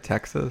win one at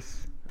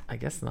Texas? I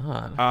guess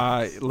not.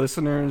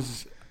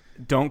 Listeners,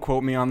 don't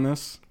quote me on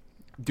this.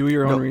 Do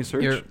your own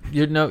research.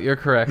 You're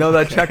correct. No,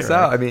 that checks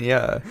out. I mean,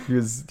 yeah, he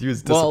was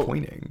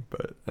disappointing,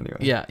 but anyway.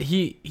 Yeah,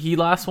 he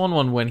last won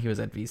one when he was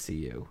at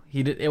VCU.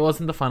 He did. It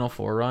wasn't the Final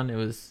Four run. It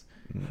was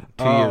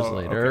 2 years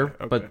later.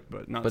 Okay,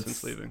 but not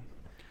since leaving.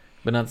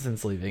 But not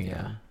since leaving.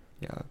 Yeah.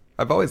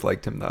 I've always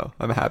liked him though.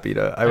 I'm happy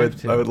to. I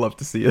would love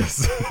to see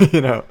us.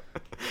 I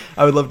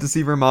would love to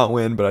see Vermont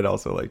win, but I'd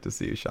also like to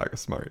see Shaka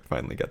Smart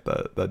finally get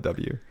the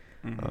W.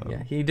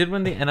 Yeah, he did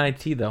win the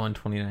NIT though in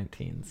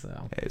 2019.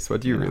 So hey, so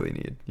what do you really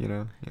need?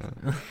 Yeah.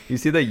 You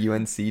see that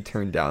UNC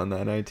turned down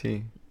the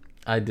NIT?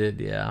 I did,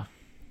 yeah.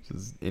 Which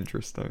is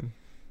interesting.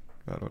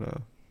 I don't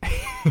know.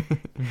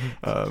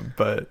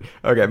 But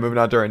okay, moving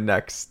on to our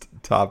next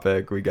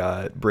topic, we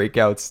got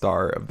breakout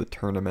star of the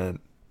tournament.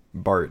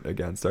 Bart,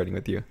 again, starting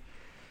with you.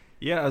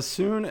 Yeah, as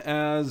soon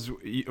as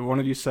one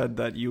of you said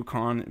that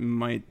UConn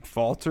might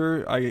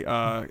falter,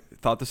 I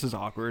thought this is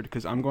awkward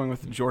because I'm going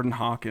with Jordan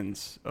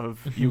Hawkins of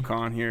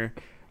UConn here.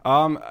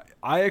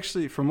 I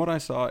actually, from what I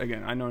saw,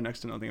 again, I know next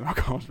to nothing about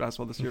college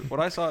basketball this year. What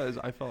I saw is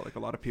I felt like a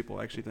lot of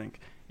people actually think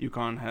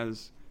UConn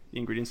has the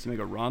ingredients to make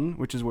a run,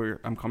 which is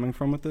where I'm coming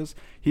from with this.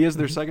 He is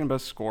their second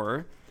best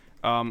scorer.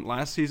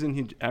 Last season,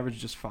 he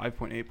averaged just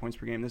 5.8 points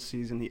per game. This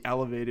season, he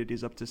elevated.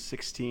 He's up to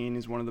 16.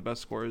 He's one of the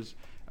best scorers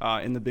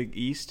in the Big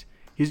East.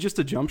 He's just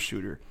a jump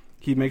shooter.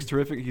 He makes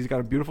terrific. He's got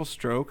a beautiful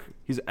stroke.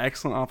 He's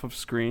excellent off of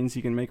screens.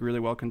 He can make really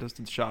well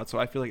contested shots. So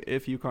I feel like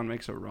if UConn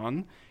makes a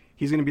run,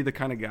 he's going to be the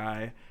kind of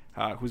guy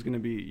who's going to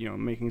be,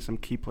 making some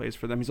key plays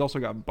for them. He's also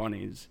got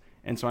bunnies.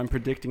 And so I'm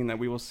predicting that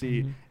we will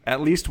see at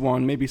least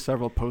one, maybe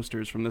several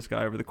posters from this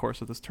guy over the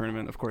course of this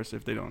tournament. Of course,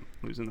 if they don't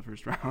lose in the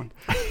first round.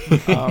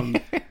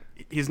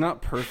 He's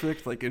not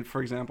perfect. Like,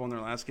 for example, in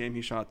their last game,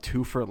 he shot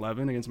 2 for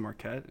 11 against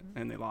Marquette,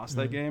 and they lost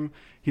that game.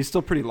 He's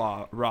still pretty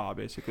raw,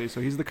 basically.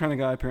 So he's the kind of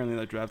guy, apparently,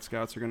 that draft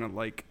scouts are going to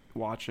like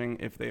watching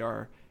if they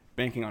are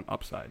banking on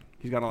upside.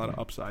 He's got a lot of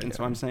upside. And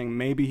so I'm saying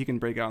maybe he can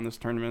break out in this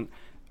tournament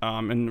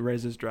and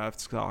raise his draft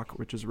stock,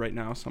 which is right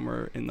now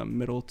somewhere in the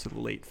middle to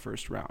late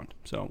first round.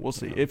 So we'll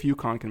see. If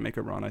UConn can make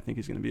a run, I think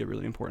he's going to be a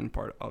really important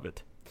part of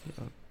it.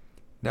 Yeah.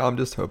 Now I'm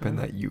just hoping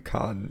that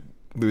UConn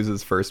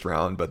loses first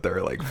round, but there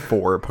are like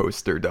 4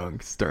 poster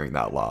dunks during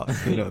that loss.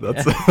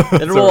 That's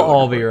it will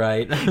all be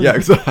right. Yeah,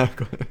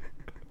 exactly.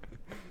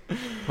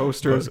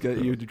 Posters get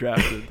you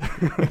drafted.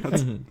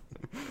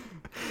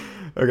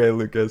 Okay,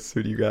 Lucas,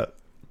 who do you got?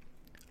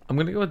 I'm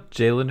gonna go with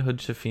Jalen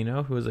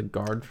Hood-Schifino, who is a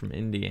guard from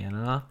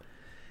Indiana,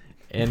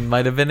 and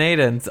might have been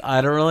Aiden's.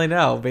 I don't really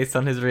know based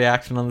on his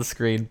reaction on the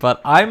screen, but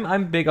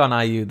I'm big on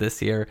IU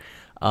this year.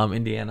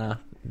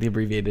 Indiana, the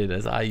abbreviated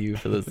as IU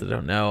for those that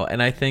don't know,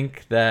 and I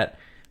think that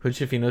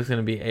Hood-Schifino is going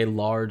to be a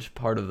large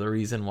part of the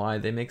reason why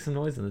they make some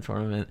noise in the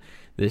tournament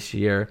this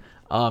year.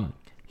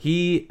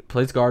 He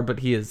plays guard, but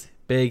he is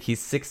big. He's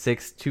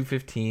 6'6",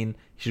 215.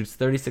 He shoots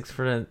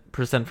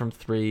 36% from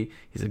 3.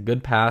 He's a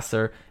good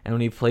passer. And when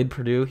he played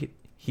Purdue,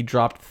 he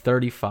dropped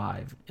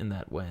 35 in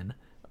that win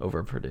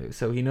over Purdue.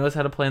 So he knows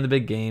how to play in the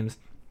big games.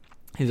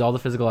 He's all the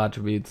physical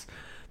attributes.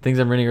 Things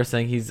I'm reading are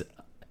saying he's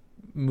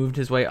moved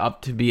his way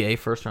up to be a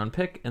first-round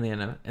pick in the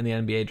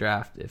NBA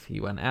draft if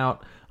he went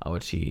out,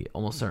 which he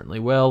almost certainly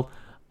will.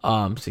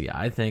 So yeah,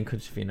 I think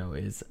Hood-Schifino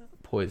is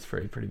poised for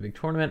a pretty big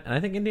tournament, and I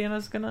think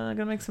Indiana's gonna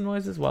make some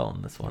noise as well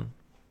in this one.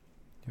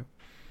 Yep.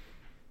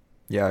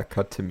 Yeah,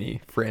 cut to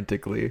me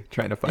frantically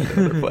trying to find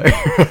another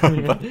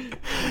player. But,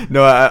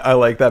 no, I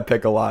like that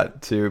pick a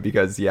lot too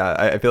because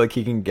I feel like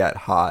he can get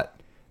hot.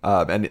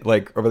 And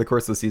like over the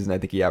course of the season, I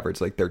think he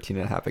averaged like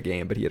 13.5 a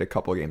game, but he had a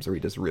couple of games where he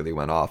just really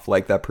went off.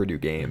 Like that Purdue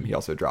game, he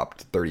also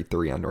dropped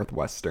 33 on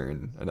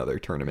Northwestern, another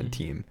tournament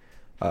team.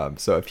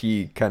 So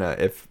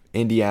if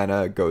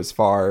Indiana goes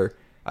far,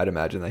 I'd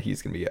imagine that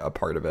he's going to be a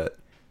part of it.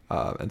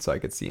 And so I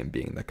could see him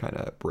being the kind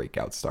of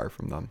breakout star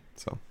from them.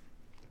 So,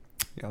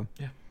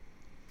 yeah.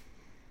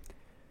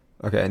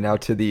 Okay, now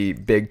to the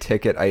big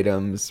ticket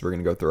items. We're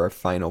going to go through our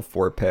final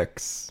 4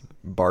 picks.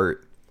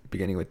 Bart,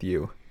 beginning with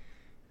you.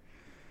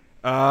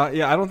 I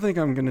don't think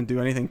I'm going to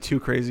do anything too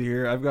crazy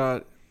here. I've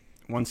got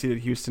 1-seeded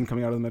Houston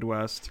coming out of the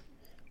Midwest,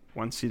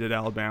 1-seeded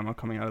Alabama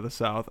coming out of the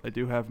South. I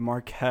do have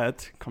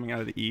Marquette coming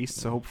out of the East,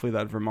 so hopefully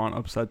that Vermont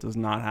upset does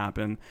not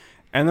happen.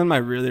 And then my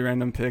really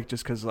random pick,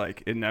 just because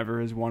it never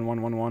is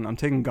 1-1-1-1. I'm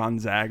taking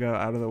Gonzaga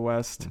out of the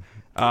West.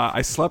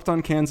 I slept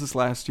on Kansas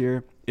last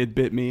year. It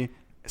bit me.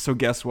 So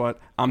guess what?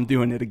 I'm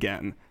doing it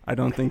again. I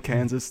don't think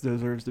Kansas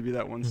deserves to be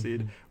that 1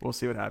 seed. We'll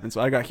see what happens. So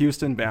I got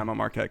Houston, Bama,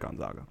 Marquette,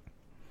 Gonzaga.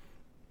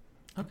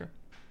 Okay.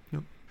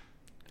 Yep.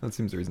 That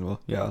seems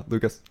reasonable. Yeah,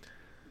 Lucas.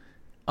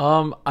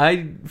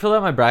 I filled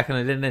out my bracket and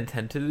I didn't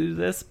intend to do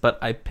this, but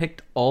I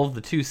picked all of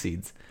the 2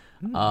 seeds.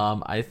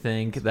 I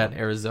think that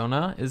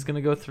Arizona is going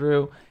to go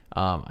through.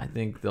 I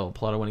think they'll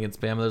pull out a win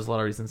against Bama. There's a lot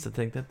of reasons to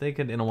think that they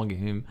could, in a one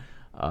game,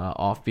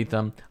 offbeat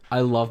them.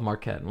 I love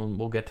Marquette, and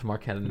we'll get to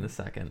Marquette in a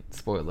second.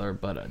 Spoiler,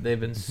 but they've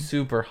been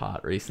super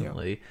hot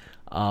recently,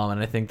 and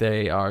I think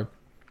they are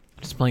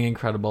just playing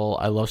incredible.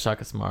 I love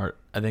Shaka Smart.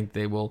 I think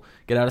they will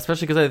get out,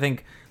 especially because I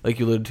think, like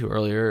you alluded to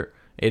earlier,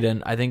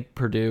 Aiden, I think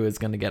Purdue is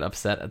going to get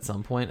upset at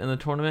some point in the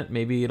tournament.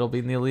 Maybe it'll be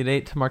in the Elite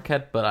Eight to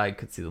Marquette, but I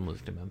could see them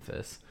losing to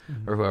Memphis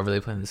or whoever they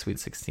play in the Sweet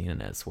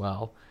 16 as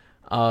well.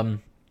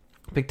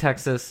 Pick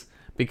Texas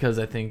because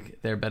I think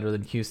they're better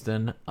than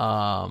Houston.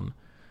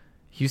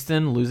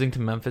 Houston losing to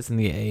Memphis in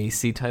the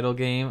AAC title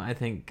game, I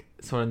think,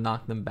 sort of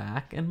knocked them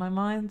back in my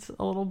mind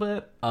a little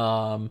bit.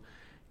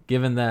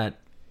 Given that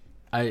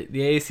the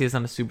AAC is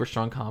not a super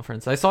strong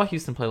conference. I saw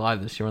Houston play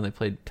live this year when they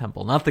played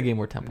Temple. Not the game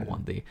where Temple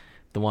won,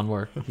 the one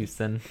where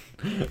Houston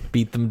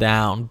beat them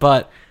down.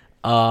 But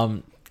I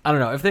don't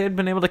know. If they had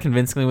been able to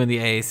convincingly win the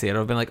AAC, I would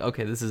have been like,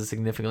 okay, this is a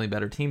significantly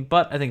better team.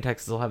 But I think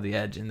Texas will have the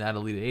edge in that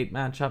Elite Eight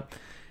matchup.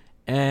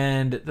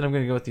 And then I'm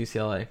going to go with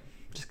UCLA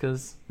just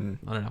because, I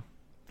don't know.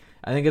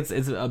 I think it's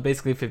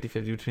basically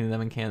 50-50 between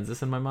them and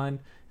Kansas in my mind.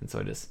 And so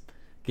I just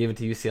gave it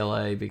to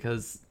UCLA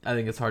because I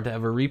think it's hard to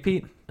ever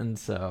repeat, and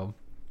so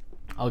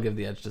I'll give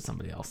the edge to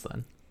somebody else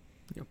then.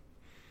 Yep.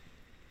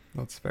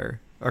 That's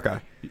fair. Okay.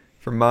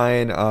 For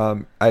mine,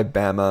 I have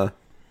Bama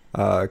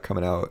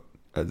coming out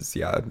as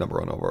number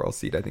 1 overall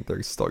seed. I think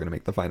they're still going to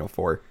make the Final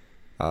Four.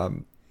 I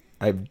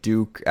have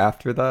Duke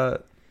after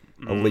that,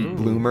 a late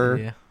bloomer.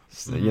 Yeah.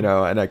 You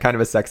know, and a kind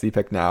of a sexy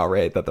pick now,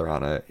 right? That they're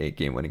on a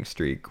 8-game winning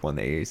streak, won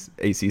the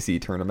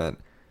ACC tournament.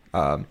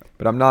 But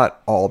I'm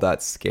not all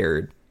that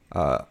scared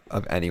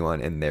of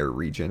anyone in their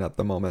region at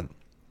the moment.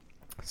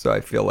 So I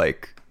feel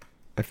like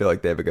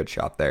they have a good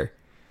shot there.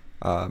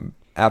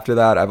 After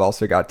that, I've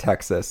also got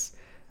Texas.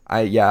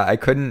 I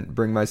couldn't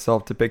bring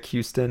myself to pick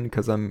Houston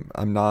because I'm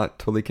not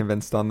totally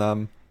convinced on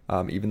them.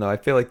 Even though I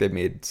feel like they've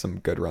made some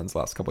good runs the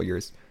last couple of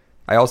years.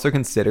 I also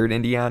considered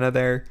Indiana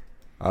there.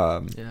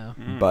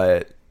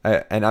 But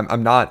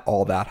I'm not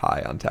all that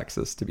high on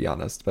Texas, to be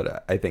honest.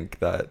 But I think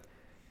that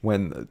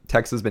when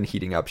Texas has been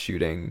heating up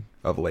shooting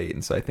of late,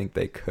 and so I think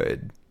they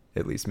could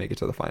at least make it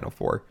to the Final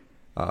Four.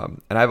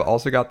 And I've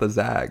also got the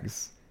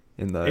Zags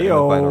in the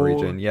final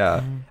region.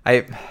 Yeah,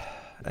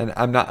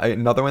 I'm not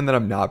another one that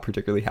I'm not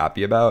particularly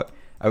happy about.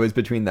 I was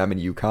between them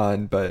and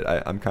UConn,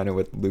 but I'm kind of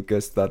with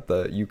Lucas that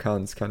the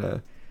UConn's kind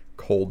of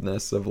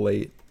coldness of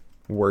late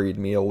worried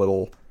me a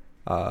little.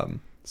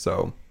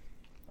 So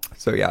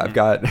yeah, I've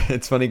got.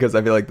 It's funny because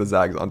I feel like the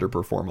Zags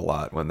underperform a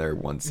lot when they're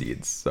 1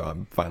 seeds. So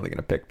I'm finally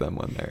gonna pick them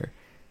when they're,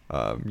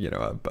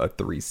 a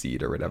 3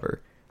 seed or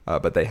whatever.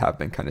 But they have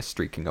been kind of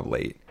streaking of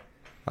late.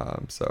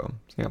 So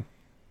yeah.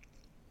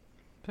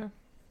 Fair.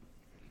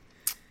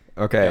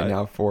 Okay,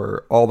 now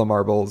for all the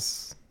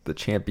marbles, the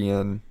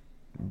champion,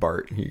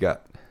 Bart, who you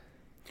got?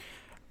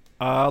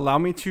 Allow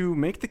me to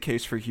make the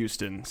case for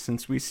Houston,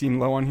 since we seem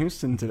low on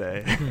Houston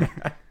today.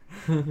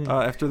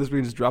 After this, we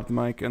can just drop the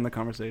mic and the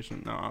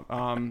conversation.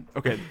 No.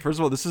 Okay, first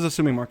of all, this is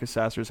assuming Marcus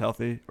Sasser is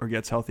healthy or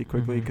gets healthy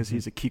quickly because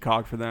he's a key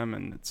cog for them,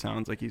 and it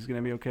sounds like he's going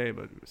to be okay,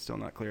 but it's still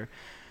not clear.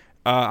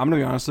 I'm going to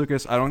be honest,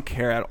 Lucas. I don't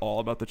care at all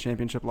about the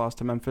championship loss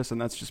to Memphis,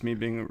 and that's just me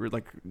being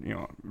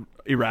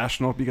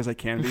irrational because I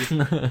can be.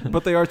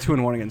 But they are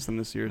 2-1 against them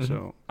this year,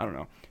 so I don't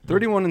know.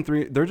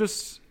 31-3. They're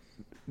just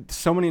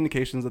so many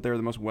indications that they're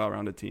the most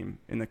well-rounded team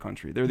in the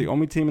country. They're the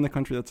only team in the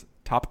country that's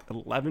top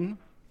 11.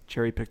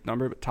 Cherry-picked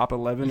number, but top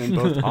 11 in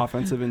both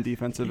offensive and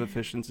defensive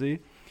efficiency.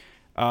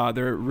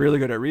 They're really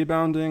good at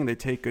rebounding. They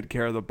take good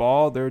care of the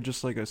ball. They're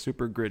just like a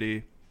super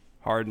gritty,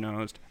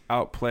 hard-nosed,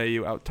 outplay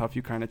you, out-tough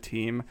you kind of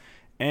team.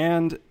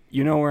 And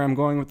you know where I'm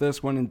going with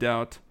this. When in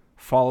doubt,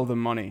 follow the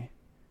money.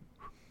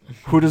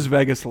 Who does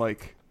Vegas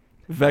like?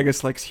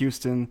 Vegas likes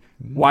Houston.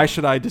 Why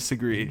should I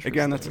disagree?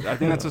 Again, I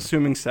think that's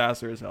assuming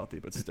Sasser is healthy,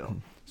 but still.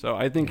 So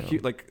I think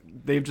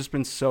they've just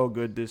been so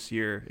good this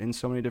year in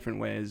so many different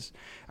ways.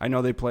 I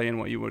know they play in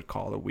what you would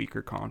call a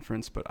weaker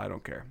conference, but I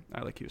don't care.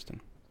 I like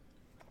Houston.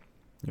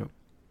 Yep.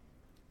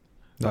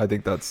 No, I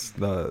think that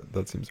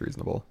seems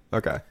reasonable.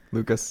 Okay,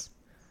 Lucas.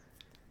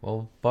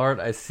 Well, Bart,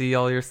 I see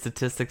all your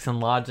statistics and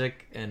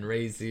logic and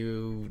raise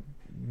you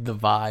the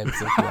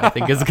vibes of who I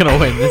think is going to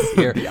win this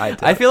year.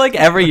 I feel like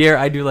every year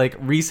I do like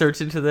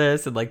research into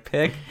this and like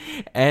pick,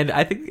 and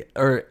I think,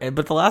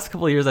 but the last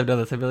couple of years I've done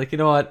this, I feel like, you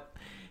know what?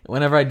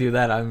 Whenever I do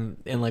that, I'm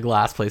in like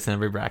last place in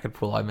every bracket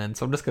pool I'm in.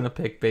 So I'm just going to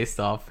pick based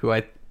off who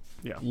I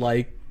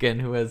like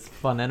and who has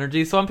fun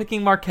energy. So I'm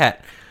picking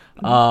Marquette,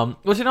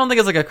 which I don't think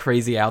is like a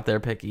crazy out there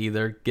pick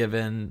either,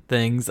 given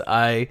things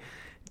I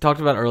talked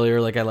about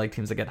earlier. Like I like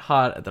teams that get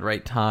hot at the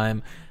right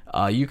time.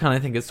 You kind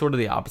of think it's sort of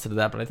the opposite of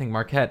that, but I think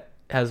Marquette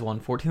has won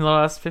 14 of the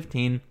last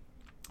 15.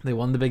 They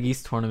won the Big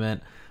East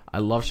tournament. I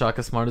love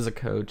Shaka Smart as a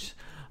coach.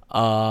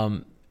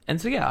 And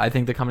so, yeah, I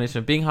think the combination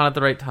of being hot at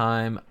the right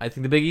time, I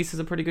think the Big East is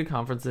a pretty good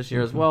conference this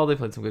year as well. They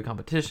played some good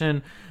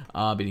competition,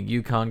 beating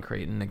UConn,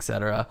 Creighton,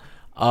 etc.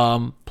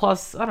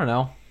 Plus, I don't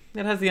know,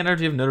 it has the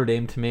energy of Notre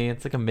Dame to me.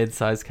 It's like a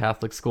mid-sized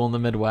Catholic school in the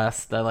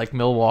Midwest. I like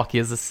Milwaukee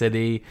as a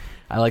city.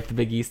 I like the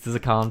Big East as a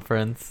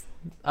conference.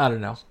 I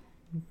don't know.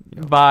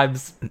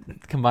 Vibes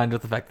combined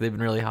with the fact that they've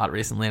been really hot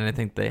recently, and I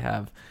think they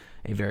have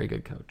a very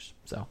good coach.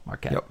 So,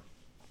 Marquette. Yep.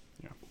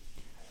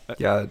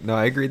 Yeah, no,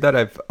 I agree that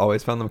I've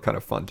always found them kind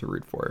of fun to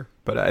root for,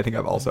 but I think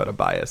I've also had a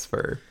bias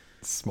for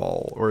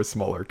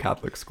smaller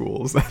Catholic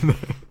schools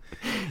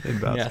in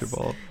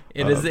basketball.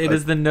 Yes. It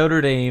is the Notre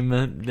Dame.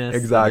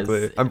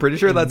 Exactly. I'm pretty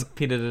sure that's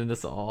repeated in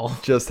us all.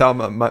 Just how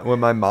when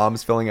my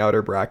mom's filling out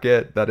her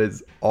bracket, that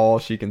is all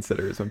she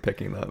considers when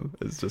picking them.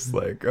 Is just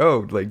like,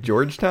 oh, like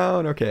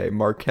Georgetown, okay,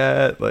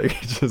 Marquette, like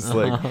just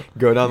like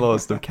go down the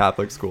list of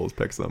Catholic schools,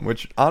 picks them,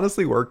 which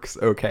honestly works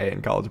okay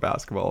in college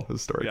basketball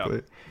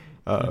historically.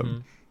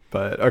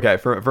 But okay,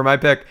 for my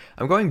pick,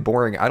 I'm going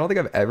boring. I don't think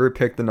I've ever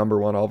picked the number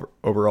 1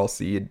 overall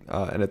seed,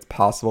 and it's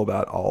possible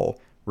that I'll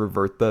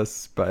revert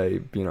this by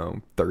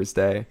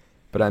Thursday.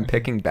 But I'm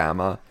picking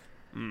Bama,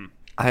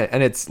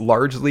 and it's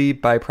largely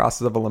by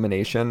process of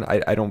elimination.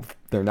 I don't.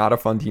 They're not a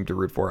fun team to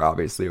root for,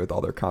 obviously, with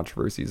all their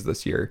controversies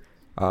this year.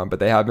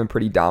 But they have been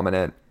pretty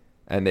dominant,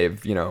 and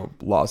they've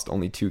lost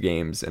only 2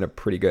 games in a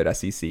pretty good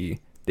SEC.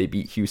 They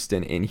beat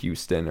Houston in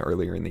Houston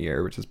earlier in the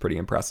year, which is pretty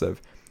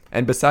impressive.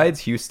 And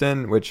besides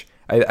Houston, which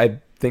I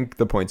think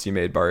the points you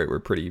made, Bart, were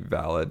pretty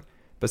valid.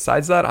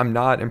 Besides that, I'm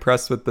not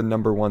impressed with the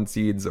number 1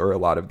 seeds or a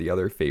lot of the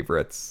other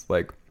favorites.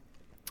 Like,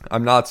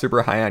 I'm not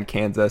super high on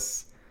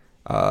Kansas.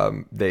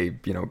 They,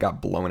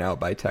 got blown out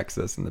by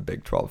Texas in the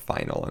Big 12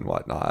 final and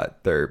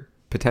whatnot. They're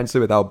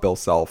potentially without Bill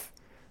Self.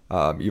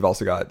 You've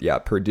also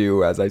got,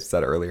 Purdue, as I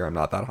said earlier, I'm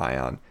not that high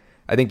on.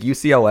 I think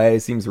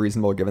UCLA seems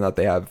reasonable given that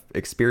they have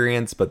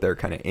experience, but they're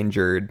kind of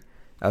injured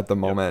at the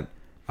moment,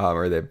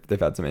 or they've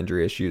had some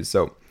injury issues.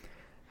 So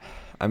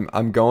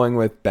I'm going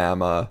with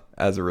Bama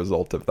as a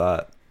result of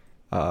that.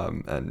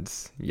 And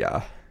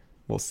yeah,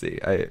 we'll see.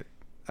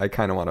 I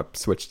kind of want to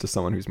switch to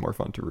someone who's more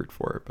fun to root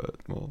for, but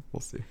we'll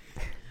see.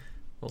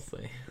 We'll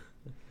see.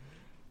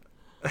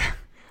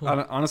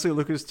 Honestly,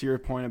 Lucas, to your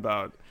point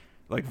about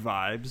like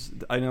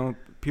vibes, I know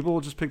people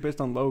will just pick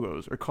based on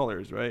logos or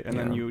colors, right? And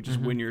then you just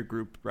win your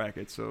group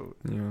bracket. So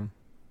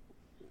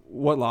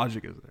what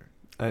logic is there?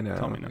 I know.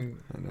 Tell me now.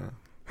 I know.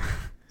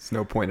 There's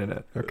no point in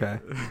it. Okay.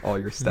 All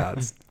your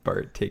stats,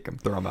 Bart, take them,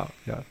 throw them out.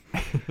 Yeah.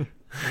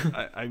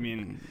 I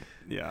mean,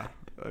 yeah.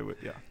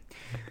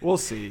 We'll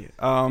see.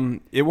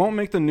 It won't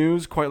make the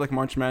news quite like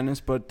March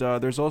Madness, but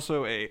there's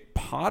also a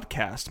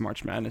podcast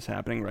March Madness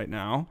happening right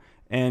now,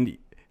 and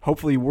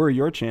hopefully we're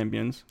your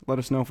champions. Let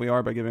us know if we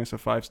are by giving us a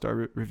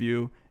 5-star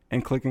review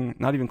and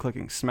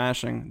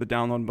smashing the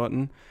download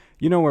button.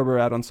 You know where we're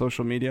at on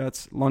social media.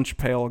 It's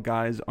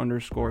lunchpailguys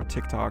 _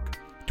 TikTok,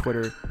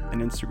 Twitter,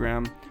 and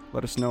Instagram.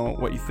 Let us know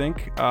what you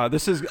think.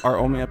 This is our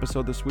only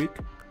episode this week,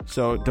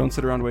 so don't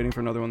sit around waiting for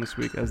another one this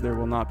week, as there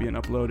will not be an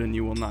upload and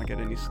you will not get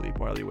any sleep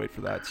while you wait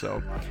for that.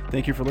 So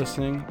thank you for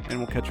listening, and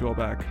we'll catch you all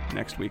back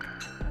next week.